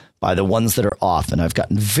 0 by the ones that are off. And I've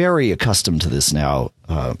gotten very accustomed to this now.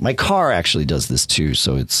 My car actually does this too.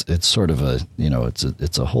 So it's sort of it's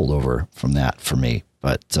a holdover from that for me,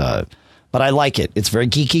 but I like it. It's very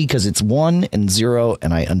geeky because it's 1 and 0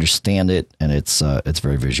 and I understand it and it's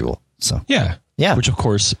very visual. So yeah. Yeah. Which, of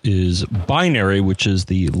course, is binary, which is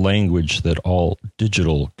the language that all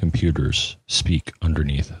digital computers speak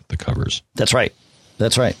underneath the covers. That's right.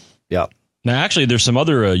 That's right. Yeah. Now, actually, there's some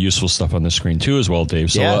other useful stuff on the screen, too, as well,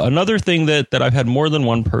 Dave. So another thing that I've had more than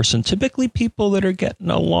one person, typically people that are getting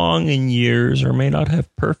along in years or may not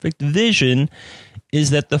have perfect vision, is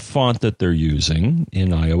that the font that they're using in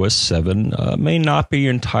iOS 7 may not be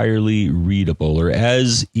entirely readable or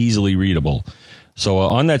as easily readable. So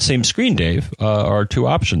on that same screen, Dave, are two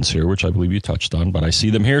options here, which I believe you touched on, but I see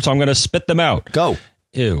them here, so I'm going to spit them out. Go.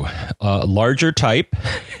 Ew. Larger type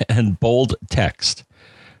and bold text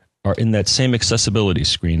are in that same accessibility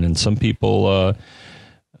screen, and some people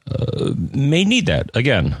may need that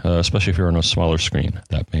again, especially if you're on a smaller screen.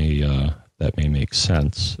 That may make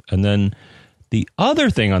sense. And then the other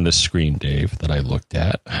thing on the screen, Dave, that I looked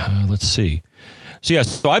at, let's see.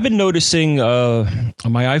 So I've been noticing on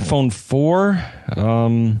my iPhone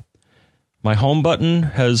 4, my home button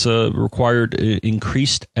has required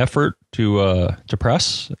increased effort to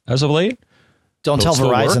press as of late. Don't tell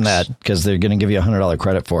Verizon that, because they're going to give you $100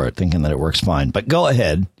 credit for it, thinking that it works fine. But go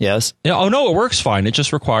ahead. Yes. Yeah, oh, no, it works fine. It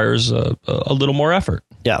just requires a little more effort.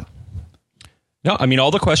 Yeah. No, I mean, all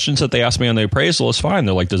the questions that they asked me on the appraisal is fine.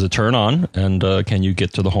 They're like, does it turn on? And can you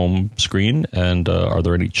get to the home screen? And are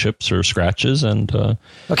there any chips or scratches? And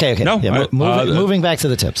Okay. No, yeah, moving back to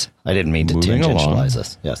the tips. I didn't mean to tangentialize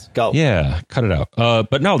this. Yes. Go. Yeah, cut it out.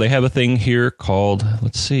 But no, they have a thing here called,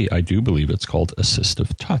 let's see, I do believe it's called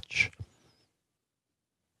Assistive Touch.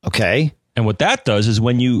 Okay. And what that does is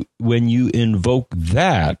when you invoke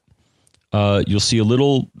that, you'll see a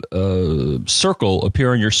little circle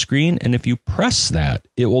appear on your screen. And if you press that,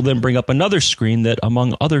 it will then bring up another screen that,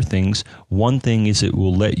 among other things, one thing is it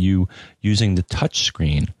will let you, using the touch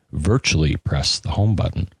screen, virtually press the home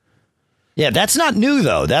button. Yeah, that's not new,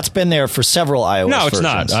 though. That's been there for several iOS No, it's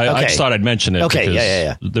versions. not. I just thought I'd mention it. Okay, because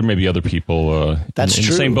yeah. there may be other people that's in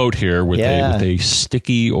true. the same boat here with a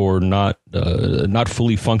sticky or not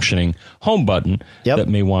fully functioning home button that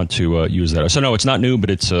may want to use that. So, no, it's not new, but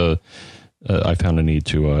it's I found a need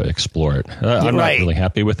to explore it. I'm not really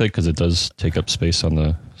happy with it because it does take up space on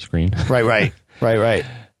the screen. Right.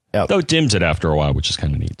 Yep. Though it dims it after a while, which is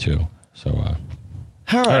kind of neat, too. So,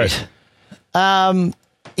 all right.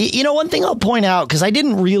 One thing I'll point out, because I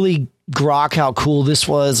didn't really grok how cool this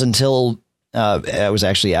was until it was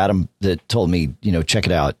actually Adam that told me, check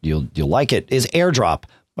it out. You'll like it, is AirDrop.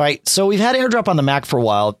 Right. So we've had AirDrop on the Mac for a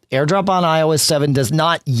while. AirDrop on iOS 7 does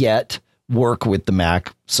not yet work with the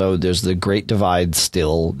Mac. So there's the great divide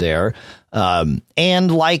still there. And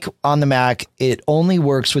like on the Mac, it only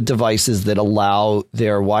works with devices that allow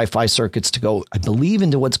their Wi-Fi circuits to go, I believe,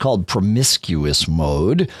 into what's called promiscuous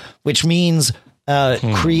mode, which means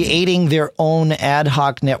creating their own ad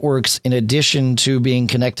hoc networks in addition to being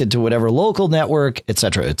connected to whatever local network, et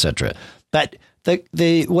cetera, et cetera. But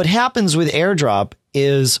what happens with AirDrop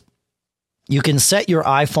is you can set your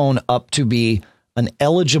iPhone up to be an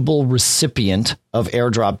eligible recipient of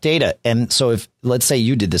AirDrop data. And so if, let's say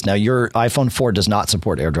you did this. Now, your iPhone 4 does not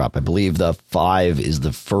support AirDrop. I believe the 5 is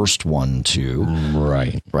the first one to.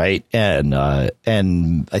 Right. And I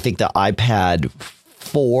think the iPad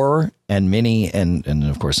 4 and mini and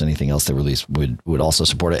of course anything else they release would also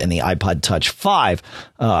support it. And the iPod Touch 5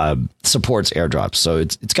 supports AirDrop. So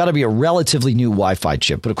it's got to be a relatively new Wi-Fi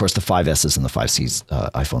chip. But of course the 5S's and the 5C's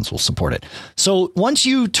iPhones will support it. So once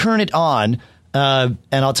you turn it on, and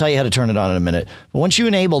I'll tell you how to turn it on in a minute. But once you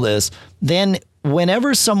enable this, then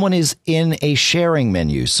whenever someone is in a sharing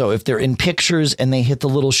menu, so if they're in pictures and they hit the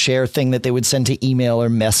little share thing that they would send to email or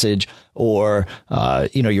message, or,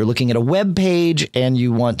 you're looking at a web page and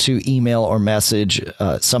you want to email or message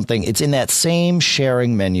something, it's in that same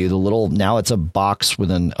sharing menu, now it's a box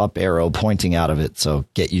with an up arrow pointing out of it. So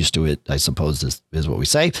get used to it, I suppose is what we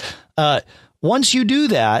say. Once you do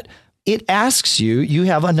that, it asks you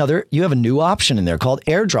have a new option in there called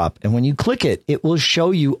AirDrop. And when you click it, it will show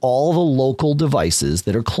you all the local devices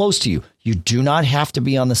that are close to you. You do not have to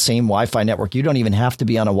be on the same Wi-Fi network. You don't even have to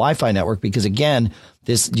be on a Wi-Fi network because, again,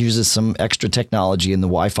 this uses some extra technology in the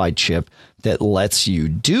Wi-Fi chip that lets you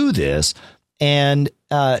do this. And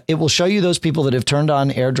it will show you those people that have turned on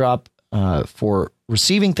AirDrop for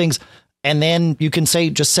receiving things. And then you can say,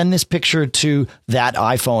 just send this picture to that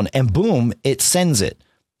iPhone, and boom, it sends it.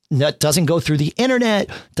 That doesn't go through the internet,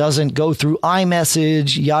 doesn't go through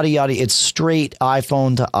iMessage, yada, yada. It's straight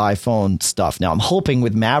iPhone to iPhone stuff. Now, I'm hoping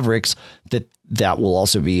with Mavericks that will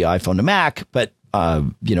also be iPhone to Mac, but,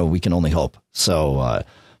 we can only hope. So,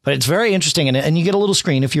 But it's very interesting. And you get a little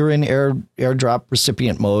screen if you're in AirDrop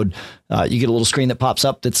recipient mode. You get a little screen that pops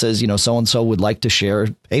up that says, so-and-so would like to share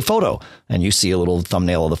a photo. And you see a little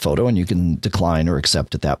thumbnail of the photo and you can decline or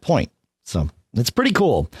accept at that point. So it's pretty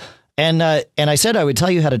cool. And I said I would tell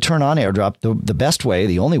you how to turn on AirDrop. The best way,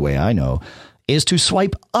 the only way I know, is to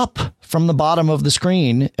swipe up from the bottom of the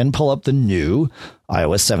screen and pull up the new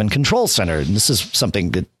iOS 7 Control Center. And this is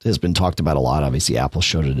something that has been talked about a lot. Obviously, Apple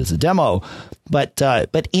showed it as a demo. But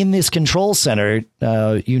in this Control Center,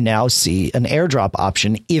 you now see an AirDrop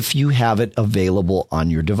option if you have it available on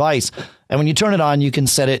your device. And when you turn it on, you can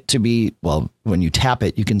set it to be, when you tap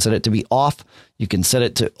it, you can set it to be off. You can set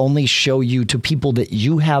it to only show you to people that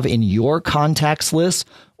you have in your contacts list,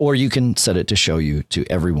 or you can set it to show you to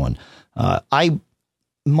everyone.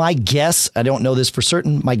 My guess, I don't know this for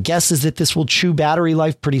certain, my guess is that this will chew battery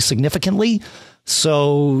life pretty significantly.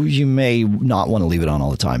 So you may not want to leave it on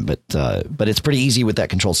all the time, but it's pretty easy with that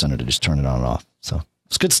Control Center to just turn it on and off. So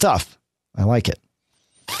it's good stuff. I like it.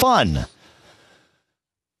 Fun.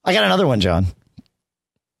 I got another one, John.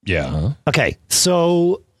 Yeah. Okay.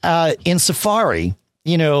 So in Safari,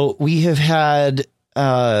 we have had,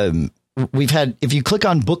 if you click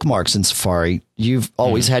on bookmarks in Safari, you've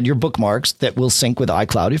always had your bookmarks that will sync with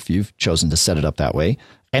iCloud if you've chosen to set it up that way.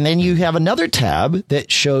 And then you have another tab that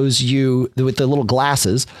shows you with the little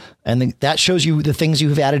glasses, and that shows you the things you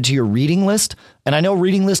have added to your reading list. And I know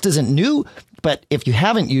reading list isn't new, but if you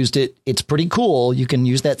haven't used it, it's pretty cool. You can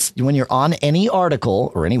use that when you're on any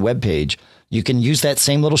article or any web page. You can use that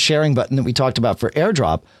same little sharing button that we talked about for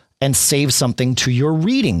AirDrop and save something to your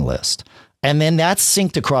reading list. And then that's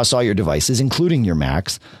synced across all your devices, including your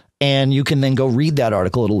Macs. And you can then go read that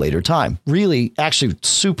article at a later time. Really, actually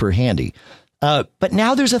super handy. But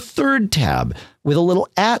now there's a third tab with a little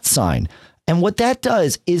 @ sign. And what that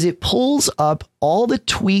does is it pulls up all the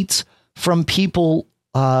tweets from people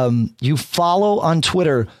you follow on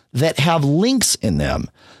Twitter that have links in them.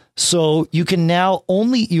 So you can now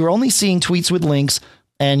you're only seeing tweets with links,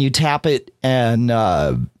 and you tap it and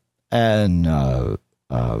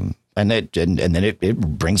then it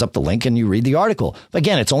brings up the link and you read the article.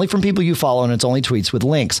 Again, it's only from people you follow and it's only tweets with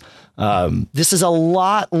links. This is a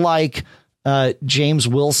lot like James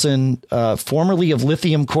Wilson, formerly of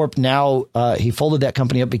Lithium Corp. Now he folded that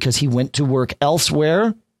company up because he went to work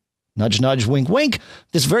elsewhere. Nudge, nudge, wink, wink.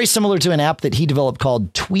 This is very similar to an app that he developed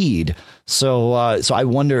called Tweed. So I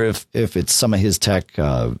wonder if it's some of his tech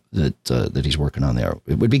that he's working on there.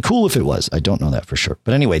 It would be cool if it was. I don't know that for sure.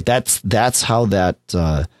 But anyway, that's how that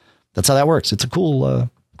works. It's a cool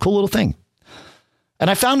little thing. And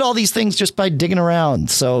I found all these things just by digging around.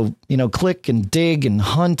 So, click and dig and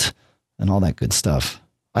hunt and all that good stuff.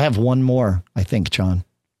 I have one more, I think, John.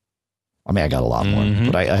 I mean, I got a lot more,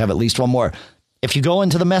 but I have at least one more. If you go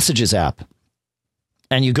into the Messages app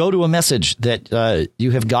and you go to a message that you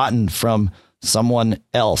have gotten from someone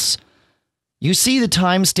else, you see the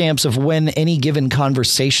timestamps of when any given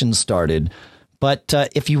conversation started. But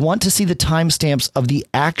if you want to see the timestamps of the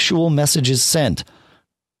actual messages sent,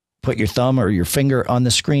 put your thumb or your finger on the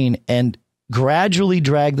screen and gradually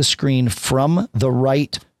drag the screen from the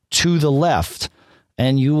right to the left,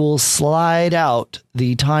 and you will slide out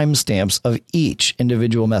the timestamps of each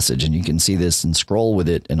individual message. And you can see this and scroll with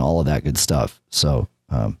it and all of that good stuff. So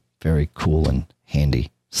very cool and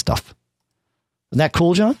handy stuff. Isn't that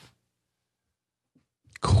cool, John?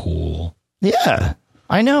 Cool. Yeah,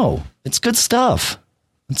 I know. It's good stuff.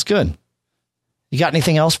 It's good. You got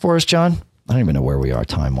anything else for us, John? I don't even know where we are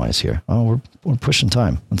time-wise here. Oh, we're pushing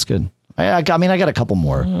time. That's good. I got a couple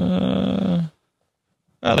more.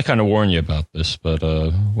 They kind of warn you about this, but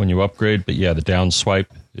when you upgrade, but yeah, the down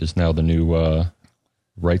swipe is now the new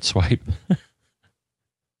right swipe.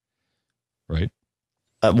 Right?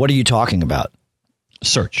 What are you talking about?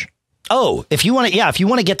 Search. Oh, if you want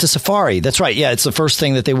to get to Safari, that's right. Yeah, it's the first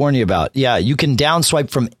thing that they warn you about. Yeah, you can down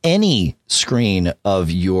swipe from any screen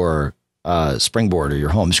of your Springboard or your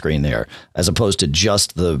home screen there, as opposed to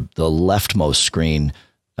just the leftmost screen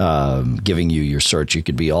giving you your search. You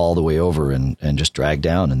could be all the way over and just drag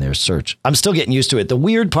down and there's search. I'm still getting used to it. The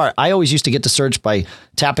weird part, I always used to get to search by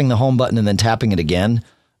tapping the home button and then tapping it again.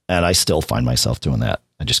 And I still find myself doing that.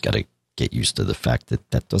 I just got to get used to the fact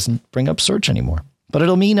that doesn't bring up search anymore. But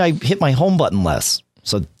it'll mean I hit my home button less.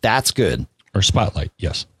 So that's good. Or Spotlight.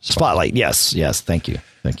 Yes. Spotlight. Yes. Thank you.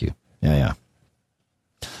 Yeah.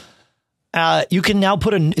 You can now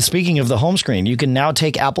speaking of the home screen, you can now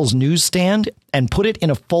take Apple's newsstand and put it in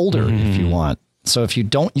a folder if you want. So if you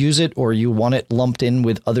don't use it or you want it lumped in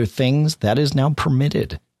with other things, that is now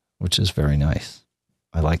permitted, which is very nice.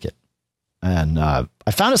 I like it. And I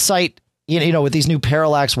found a site, with these new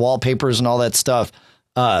parallax wallpapers and all that stuff.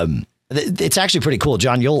 It's actually pretty cool,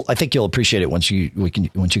 John. I think you'll appreciate it once you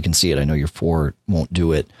can see it. I know your 4 won't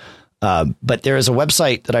do it. But there is a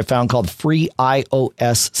website that I found called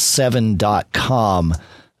freeios7.com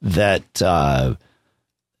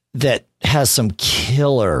that has some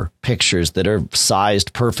killer pictures that are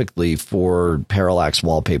sized perfectly for parallax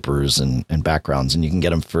wallpapers and backgrounds. And you can get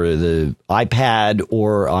them for the iPad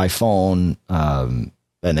or iPhone. And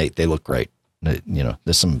they look great.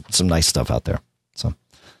 There's some nice stuff out there. So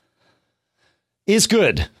it's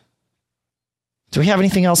good. Do we have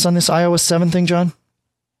anything else on this iOS 7 thing, John?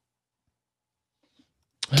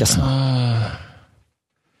 Guess not.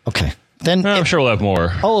 Okay. Then I'm sure we'll have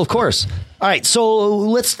more. Oh, of course. All right. So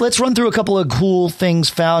let's run through a couple of cool things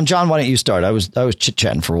found. John, why don't you start? I was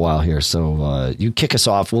chit-chatting for a while here. So you kick us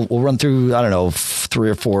off. We'll run through, I don't know, 3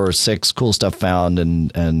 or 4 or 6 cool stuff found,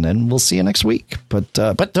 and then we'll see you next week. But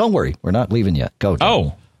don't worry. We're not leaving yet. Go. John.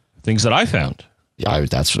 Oh, things that I found. Yeah,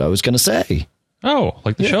 that's what I was going to say. Oh,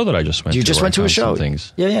 like the show that I just went to. You just went to a show.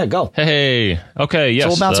 Things. Yeah, go. Hey. Okay, yes. So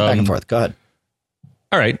we'll bounce it back and forth. Go ahead.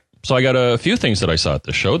 All right. So I got a few things that I saw at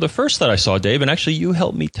the show. The first that I saw, Dave, and actually you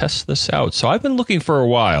helped me test this out. So I've been looking for a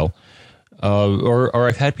while, or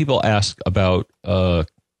I've had people ask about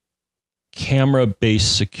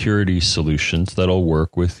camera-based security solutions that'll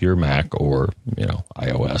work with your Mac or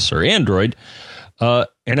iOS or Android. And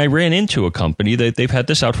I ran into a company that they've had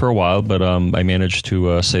this out for a while, but I managed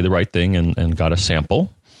to say the right thing and got a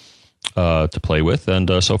sample to play with.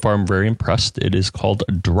 And so far I'm very impressed. It is called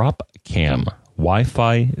DropCam.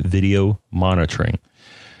 Wi-Fi video monitoring,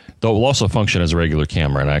 though it will also function as a regular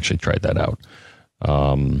camera, and I actually tried that out.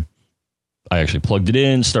 I actually plugged it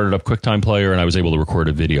in, started up QuickTime Player, and I was able to record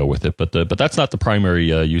a video with it. But that's not the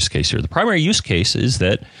primary use case here. The primary use case is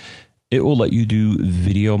that it will let you do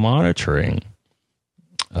video monitoring.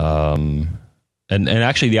 And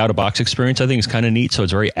actually, the out-of-box experience, I think, is kind of neat. So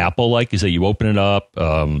it's very Apple-like, is that you open it up,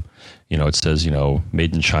 it says,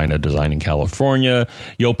 made in China, designed in California.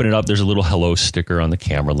 You open it up, there's a little hello sticker on the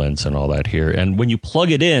camera lens and all that here. And when you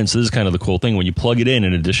plug it in, so this is kind of the cool thing, when you plug it in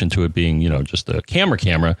addition to it being, just a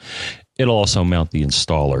camera, it'll also mount the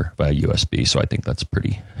installer via USB. So I think that's a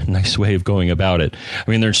pretty nice way of going about it.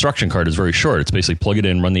 I mean, their instruction card is very short. It's basically plug it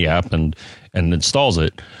in, run the app, and installs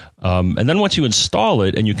it. And then once you install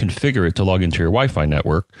it and you configure it to log into your Wi-Fi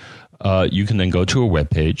network, you can then go to a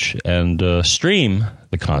web page and stream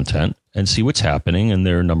the content and see what's happening. And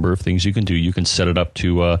there are a number of things you can do. You can set it up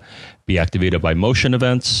to be activated by motion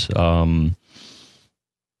events.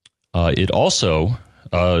 It also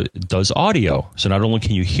does audio. So not only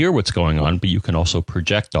can you hear what's going on, but you can also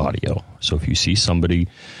project audio. So if you see somebody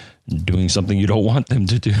doing something you don't want them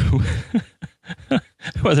to do,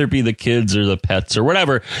 whether it be the kids or the pets or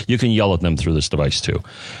whatever, you can yell at them through this device too.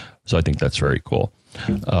 So I think that's very cool.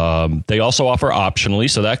 They also offer optionally,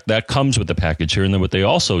 so that comes with the package here. And then what they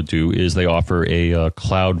also do is they offer a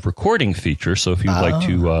cloud recording feature. So if you'd like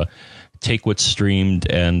to take what's streamed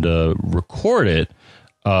and record it,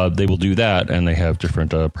 they will do that. And they have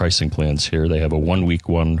different pricing plans here. They have a 1-week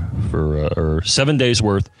one for or 7 days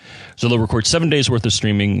worth. So they'll record 7 days worth of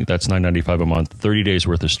streaming. That's $9.95 a month. 30 days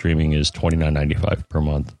worth of streaming is $29.95 per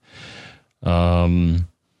month.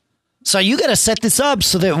 So you got to set this up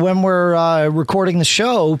so that when we're recording the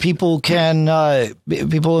show, people in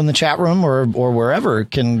the chat room or wherever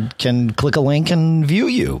can click a link and view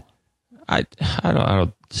you. I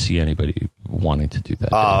don't see anybody wanting to do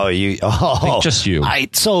that. Just you. I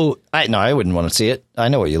wouldn't want to see it. I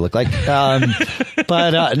know what you look like.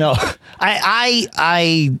 But no,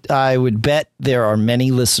 I would bet there are many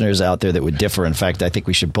listeners out there that would differ. In fact, I think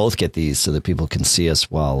we should both get these so that people can see us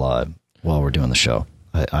while we're doing the show.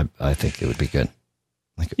 I think it would be good.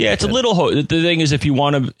 It's a little. The thing is, if you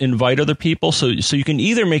want to invite other people, so you can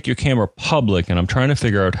either make your camera public, and I'm trying to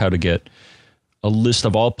figure out how to get a list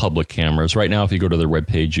of all public cameras. Right now, if you go to their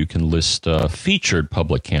webpage, you can list featured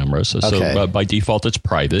public cameras. So by default, it's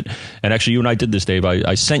private. And actually, you and I did this, Dave.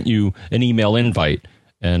 I sent you an email invite,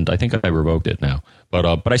 and I think I revoked it now.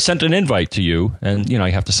 But I sent an invite to you, and you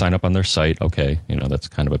have to sign up on their site. Okay, that's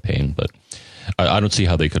kind of a pain, but I don't see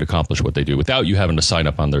how they could accomplish what they do without you having to sign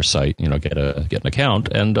up on their site. Get an account,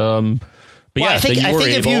 and but I think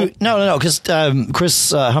if you because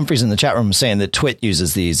Chris Humphreys in the chat room was saying that Twit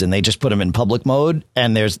uses these and they just put them in public mode,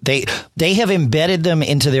 and they have embedded them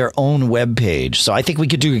into their own web page. So I think we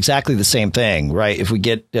could do exactly the same thing, right? If we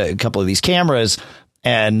get a couple of these cameras.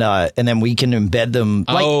 And then we can embed them.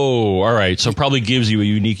 All right. So it probably gives you a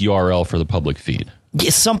unique URL for the public feed.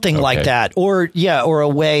 Something like that, or a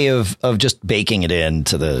way of just baking it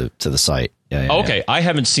into the site. Okay, I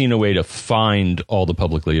haven't seen a way to find all the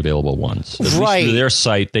publicly available ones. At least through their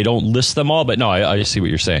site, they don't list them all, but no, I see what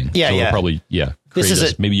you're saying. Yeah, so probably, this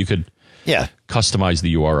is maybe you could customize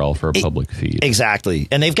the URL for a public feed. Exactly.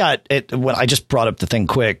 And they've got it. Well, I just brought up the thing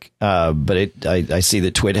quick, but I see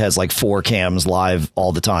that Twit has like 4 cams live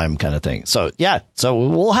all the time kind of thing. So, so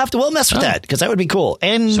we'll mess with that because that would be cool.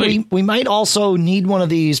 And we might also need one of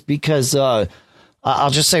these because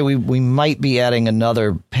I'll just say we might be adding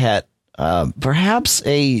another pet. Perhaps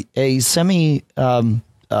a semi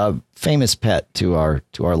famous pet to our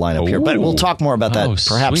lineup here, but we'll talk more about that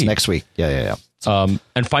perhaps next week. Yeah.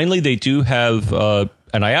 And finally, they do have,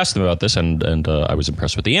 and I asked them about this, and I was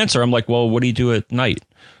impressed with the answer. I'm like, well, what do you do at night?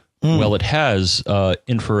 Well, it has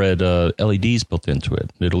infrared LEDs built into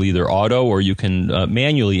it. It'll either auto or you can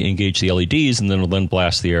manually engage the LEDs, and then it'll then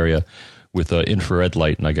blast the area with infrared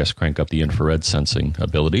light, and I guess crank up the infrared sensing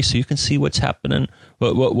ability, so you can see what's happening.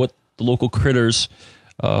 What the local critters,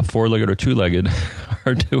 4-legged or 2-legged,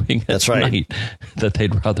 are doing at night that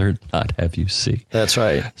they'd rather not have you see. That's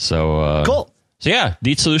right. So cool. So yeah,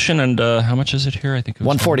 Deet Solution, and how much is it here? I think it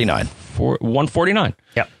was $149. $149.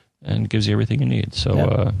 Yep. And gives you everything you need.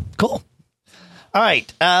 So cool. All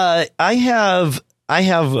right. I have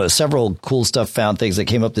several cool stuff found things that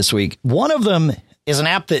came up this week. One of them is an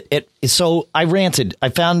app that so I ranted. I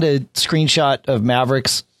found a screenshot of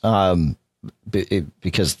Mavericks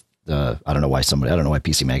because I don't know why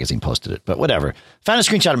PC Magazine posted it, but whatever. Found a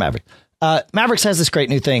screenshot of Maverick. Mavericks has this great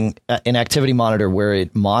new thing, an activity monitor, where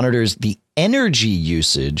it monitors the energy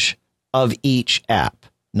usage of each app,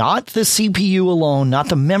 not the CPU alone, not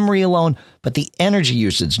the memory alone, but the energy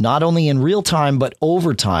usage, not only in real time, but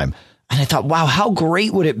over time. And I thought, wow, how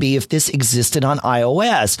great would it be if this existed on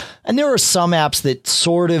iOS? And there are some apps that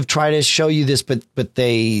sort of try to show you this, but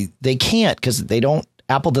they can't because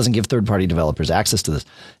Apple doesn't give third-party developers access to this.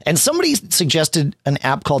 And somebody suggested an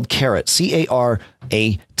app called Carat,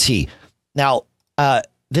 C-A-R-A-T. Now,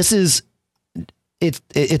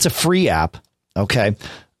 it's a free app. Okay.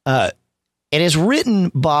 It is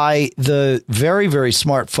written by the very, very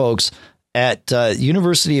smart folks at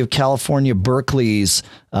University of California, Berkeley's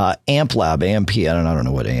AMP Lab, AMP. I don't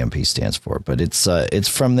know what AMP stands for, but it's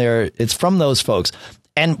from those folks.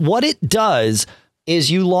 And what it does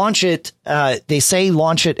is you launch it. They say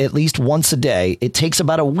launch it at least once a day. It takes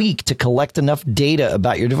about a week to collect enough data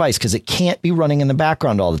about your device because it can't be running in the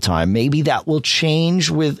background all the time. Maybe that will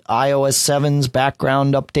change with iOS 7's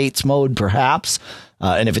background updates mode, perhaps.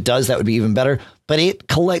 And if it does, that would be even better. But it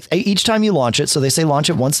collects each time you launch it. So they say launch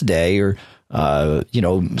it once a day or, a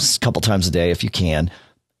couple times a day if you can.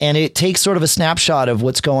 And it takes sort of a snapshot of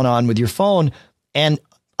what's going on with your phone and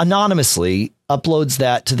anonymously uploads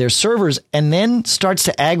that to their servers and then starts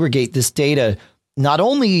to aggregate this data, not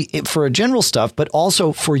only for general stuff, but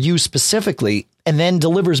also for you specifically, and then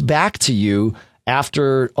delivers back to you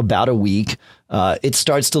after about a week. It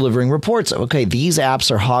starts delivering reports. Okay, these apps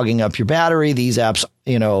are hogging up your battery. These apps,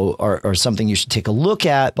 are something you should take a look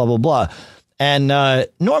at, blah, blah, blah. And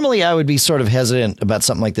normally I would be sort of hesitant about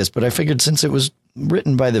something like this, but I figured since it was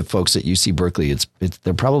written by the folks at UC Berkeley,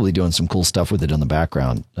 they're probably doing some cool stuff with it on the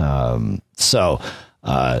background. So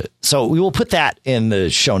we will put that in the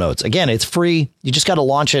show notes. Again, it's free. You just got to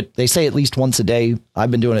launch it. They say at least once a day.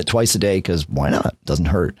 I've been doing it twice a day because why not? It doesn't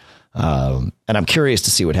hurt. And I'm curious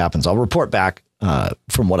to see what happens. I'll report back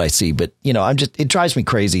from what I see. But, it drives me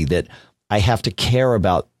crazy that I have to care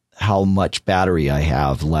about how much battery I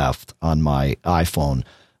have left on my iPhone.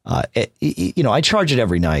 I charge it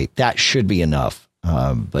every night. That should be enough.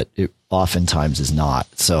 But it oftentimes is not.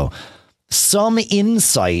 So some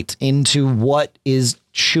insight into what is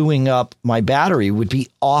chewing up my battery would be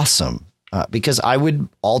awesome because I would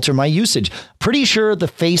alter my usage. Pretty sure the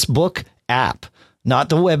Facebook app, not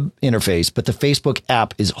the web interface, but the Facebook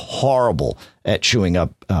app is horrible at chewing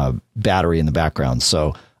up battery in the background.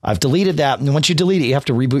 So I've deleted that. And once you delete it, you have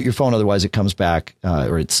to reboot your phone. Otherwise it comes back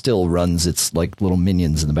or it still runs its like little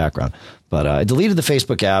minions in the background. But I deleted the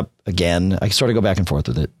Facebook app again. I sort of go back and forth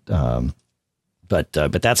with it. But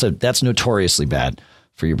that's notoriously bad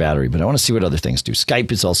for your battery. But I want to see what other things do.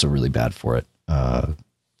 Skype is also really bad for it.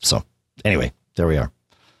 So anyway, there we are.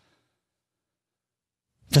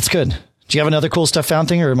 That's good. Do you have another cool stuff found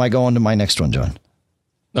thing, or am I going to my next one,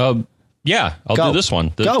 John? Yeah, I'll do this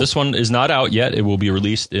one. This one is not out yet. It will be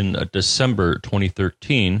released in December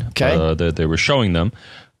 2013. Okay. They were showing them.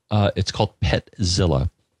 It's called Petzilla.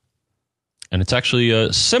 And it's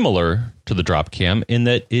actually similar to the Dropcam in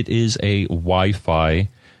that it is a Wi-Fi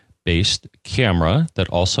based camera that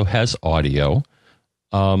also has audio.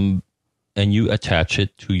 And you attach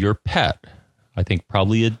it to your pet. I think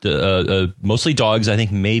probably mostly dogs. I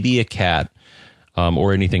think maybe a cat.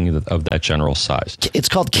 or anything of that general size. It's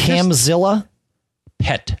called Camzilla?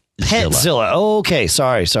 Petzilla. Oh, okay.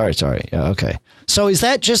 Sorry. Yeah, okay. So is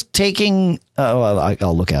that just taking... well,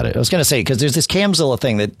 I'll look at it. I was going to say, because there's this Camzilla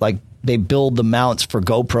thing that like they build the mounts for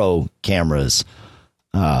GoPro cameras.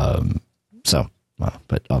 All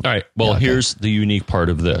right. Well, here's the unique part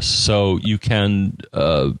of this. So you can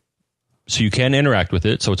interact with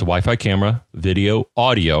it. So it's a Wi-Fi camera, video,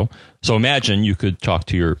 audio. So imagine you could talk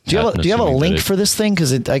to your. Do you have a link for this thing?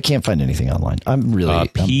 Because I can't find anything online. I'm really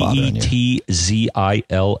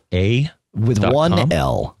PETZILA with one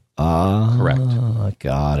L. Correct.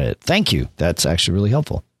 Got it. Thank you. That's actually really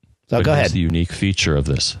helpful. So go ahead. The unique feature of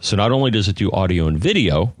this. So not only does it do audio and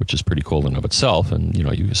video, which is pretty cool in and of itself, and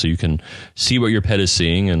so you can see what your pet is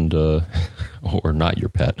seeing and or not your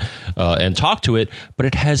pet, and talk to it, but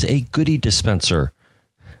it has a goodie dispenser.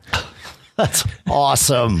 That's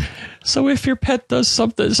awesome. So if your pet does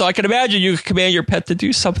something, so I can imagine you command your pet to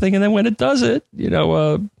do something, and then when it does it, maybe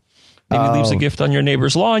leaves a gift on your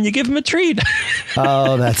neighbor's lawn, you give him a treat.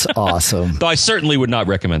 Oh, that's awesome. Though I certainly would not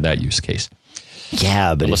recommend that use case.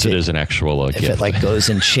 Yeah, but unless it is an actual if gift. It goes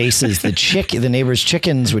and chases the neighbor's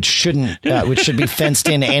chickens, which should be fenced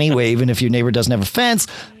in anyway, even if your neighbor doesn't have a fence,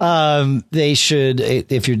 they should.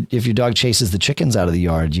 If your dog chases the chickens out of the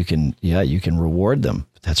yard, you can reward them.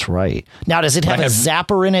 That's right. Now, does it have a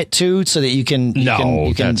zapper in it too, so that you can?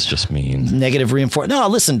 That's just mean. Negative reinforcement. No,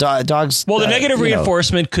 listen, dogs. Well, the negative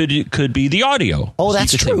reinforcement could be the audio. Oh,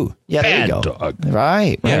 that's true. Yeah, there you go. Dog.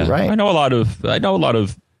 Right. I know a lot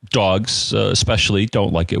of dogs, especially,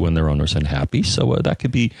 don't like it when their owner's unhappy. So that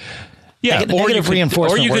could be. Yeah, negative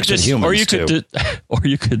reinforcement works with humans too. Or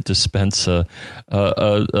you could dispense a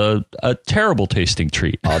terrible tasting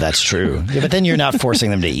treat. Oh, that's true. Yeah, but then you're not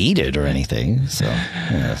forcing them to eat it or anything. So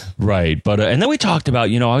yeah. Right, but and then we talked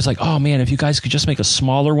about, I was like, oh man, if you guys could just make a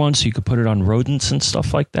smaller one so you could put it on rodents and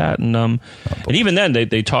stuff like that, and even then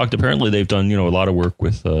they talked. Apparently, they've done a lot of work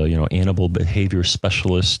with animal behavior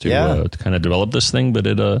specialists to kind of develop this thing, but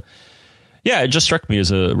it. Yeah, it just struck me as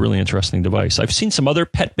a really interesting device. I've seen some other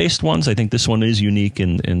pet-based ones. I think this one is unique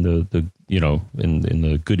in the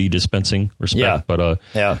goodie dispensing respect. Yeah. But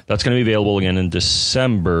that's going to be available again in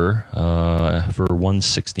December for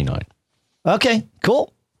 $169. Okay,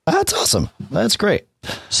 cool. That's awesome. That's great.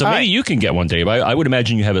 So maybe you can get one, Dave. I would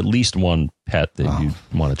imagine you have at least one pet that you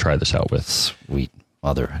want to try this out with. Sweet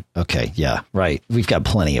mother. Okay, yeah, right. We've got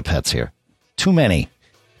plenty of pets here. Too many.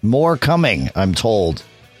 More coming, I'm told.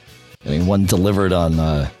 Getting one delivered on.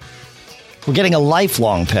 We're getting a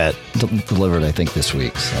lifelong pet delivered, I think, this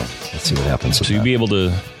week. So let's see what happens. So you'll be able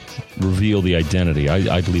to reveal the identity.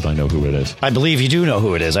 I believe I know who it is. I believe you do know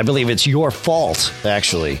who it is. I believe it's your fault,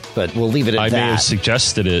 actually. But we'll leave it at that. I may have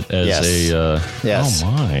suggested it as yes. Oh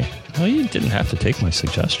my! Well, you didn't have to take my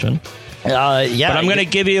suggestion. Yeah. But I'm going to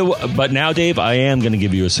give you. But now, Dave, I am going to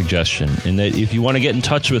give you a suggestion. In that, if you want to get in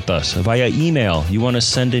touch with us via email, you want to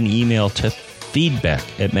send an email to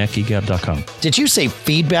feedback@macgeekgab.com. Did you say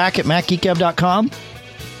feedback@macgeekgab.com?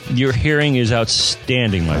 Your hearing is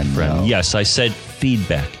outstanding, my friend. Yes, I said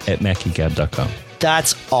feedback@macgeekgab.com.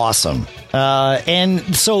 That's awesome.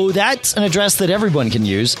 And so that's an address that everyone can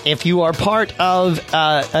use. If you are part of,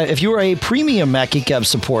 if you are a premium Mac Geek Gab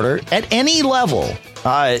supporter at any level,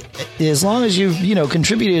 as long as you've,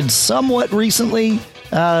 contributed somewhat recently,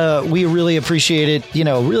 we really appreciate it.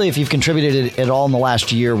 Really, if you've contributed at all in the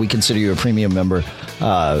last year, we consider you a premium member.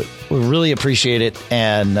 We really appreciate it.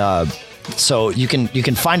 And so you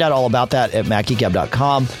can find out all about that at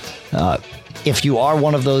MacGeekGab.com. If you are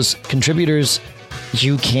one of those contributors,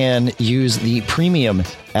 you can use the premium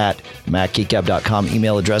at MacGeekGab.com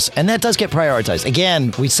email address, and that does get prioritized.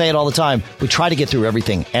 Again, we say it all the time. We try to get through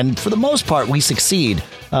everything, and for the most part, we succeed.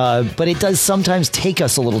 But it does sometimes take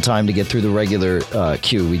us a little time to get through the regular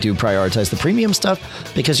queue. We do prioritize the premium stuff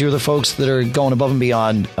because you're the folks that are going above and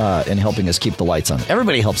beyond and helping us keep the lights on.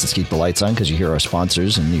 Everybody helps us keep the lights on because you hear our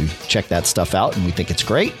sponsors and you check that stuff out, and we think it's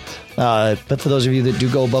great. But for those of you that do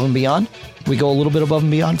go above and beyond, we go a little bit above and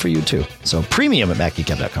beyond for you too. So premium at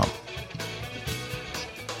MacGeekGab.com.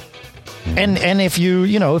 And if you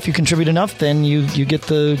contribute enough, then you get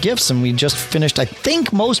the gifts. And we just finished. I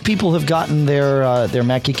think most people have gotten their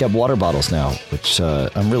Mac Geek Gab water bottles now, which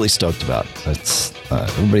I'm really stoked about.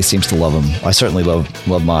 Everybody seems to love them. I certainly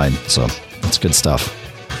love mine. So it's good stuff.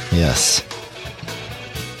 Yes.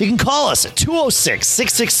 You can call us at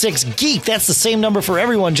 206-666-GEEK. That's the same number for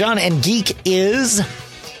everyone, John. And Geek is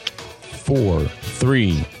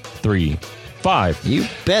 4335. You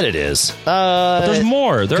bet it is. But there's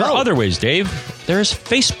more. There are other ways, Dave. There's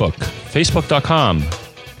Facebook.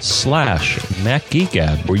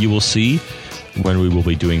 Facebook.com/MacGeekGab, where you will see when we will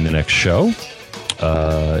be doing the next show.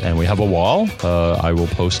 And we have a wall. I will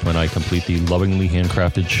post when I complete the lovingly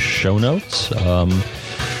handcrafted show notes.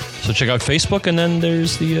 So check out Facebook, and then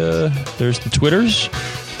there's the Twitters.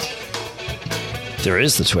 There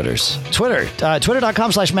is the Twitters.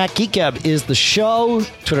 Twitter.com/MattGeekGab is the show.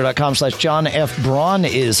 Twitter.com/John F. Braun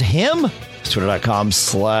is him.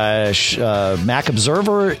 Twitter.com/Mac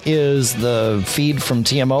Observer is the feed from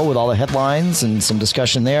TMO with all the headlines and some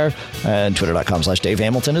discussion there. And Twitter.com/Dave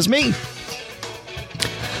Hamilton is me.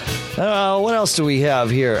 What else do we have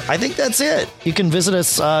here? I think that's it. You can visit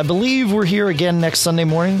us. I believe we're here again next Sunday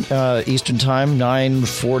morning, Eastern Time,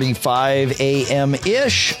 9:45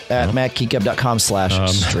 a.m.-ish at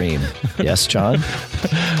mattgeekgab.com/stream. Yes, John?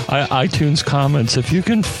 iTunes comments, if you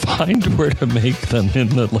can find where to make them in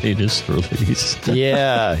the latest release.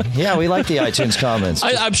 Yeah, we like the iTunes comments.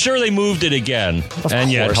 I'm sure they moved it again.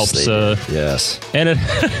 It helps. Yes. And it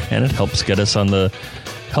helps get us on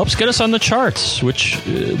the charts, which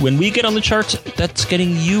when we get on the charts, that's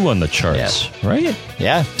getting you on the charts, right?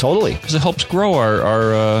 Yeah, totally. Because it helps grow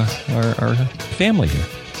our family here.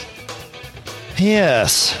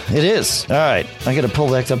 Yes, it is. All right, I got to pull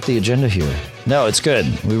back up the agenda here. No, it's good.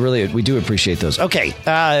 We do appreciate those. Okay,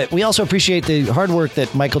 we also appreciate the hard work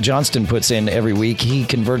that Michael Johnston puts in every week. He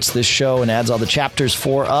converts this show and adds all the chapters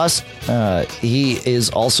for us. He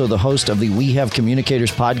is also the host of the We Have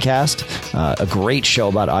Communicators podcast, a great show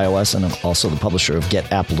about iOS, and also the publisher of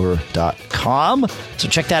GetAppler.com. So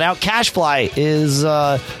check that out. Cashfly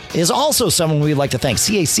is also someone we'd like to thank.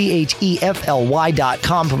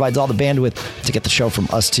 CACHEFLY.com provides all the bandwidth to get the show from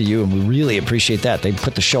us to you, and we really appreciate that. They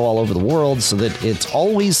put the show all over the world so that it's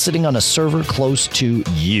always sitting on a server close to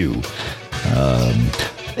you.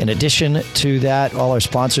 In addition to that, all our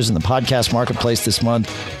sponsors in the podcast marketplace this month: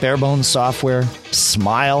 Barebones Software,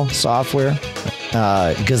 Smile Software,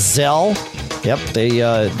 Gazelle. Yep,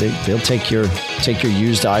 they'll take your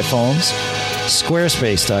used iPhones.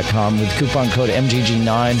 Squarespace.com with coupon code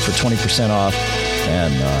MGG9 for 20% off,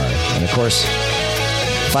 and of course,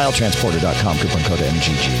 FileTransporter.com coupon code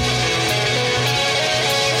MGG.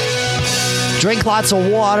 Drink lots of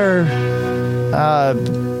water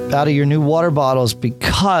out of your new water bottles,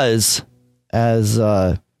 because as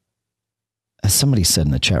somebody said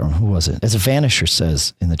in the chat room, who was it? As a Vanisher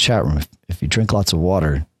says in the chat room, if you drink lots of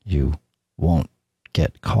water, you won't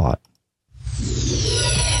get caught.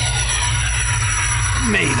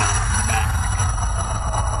 Made on.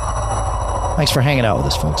 Thanks for hanging out with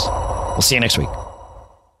us, folks. We'll see you next week.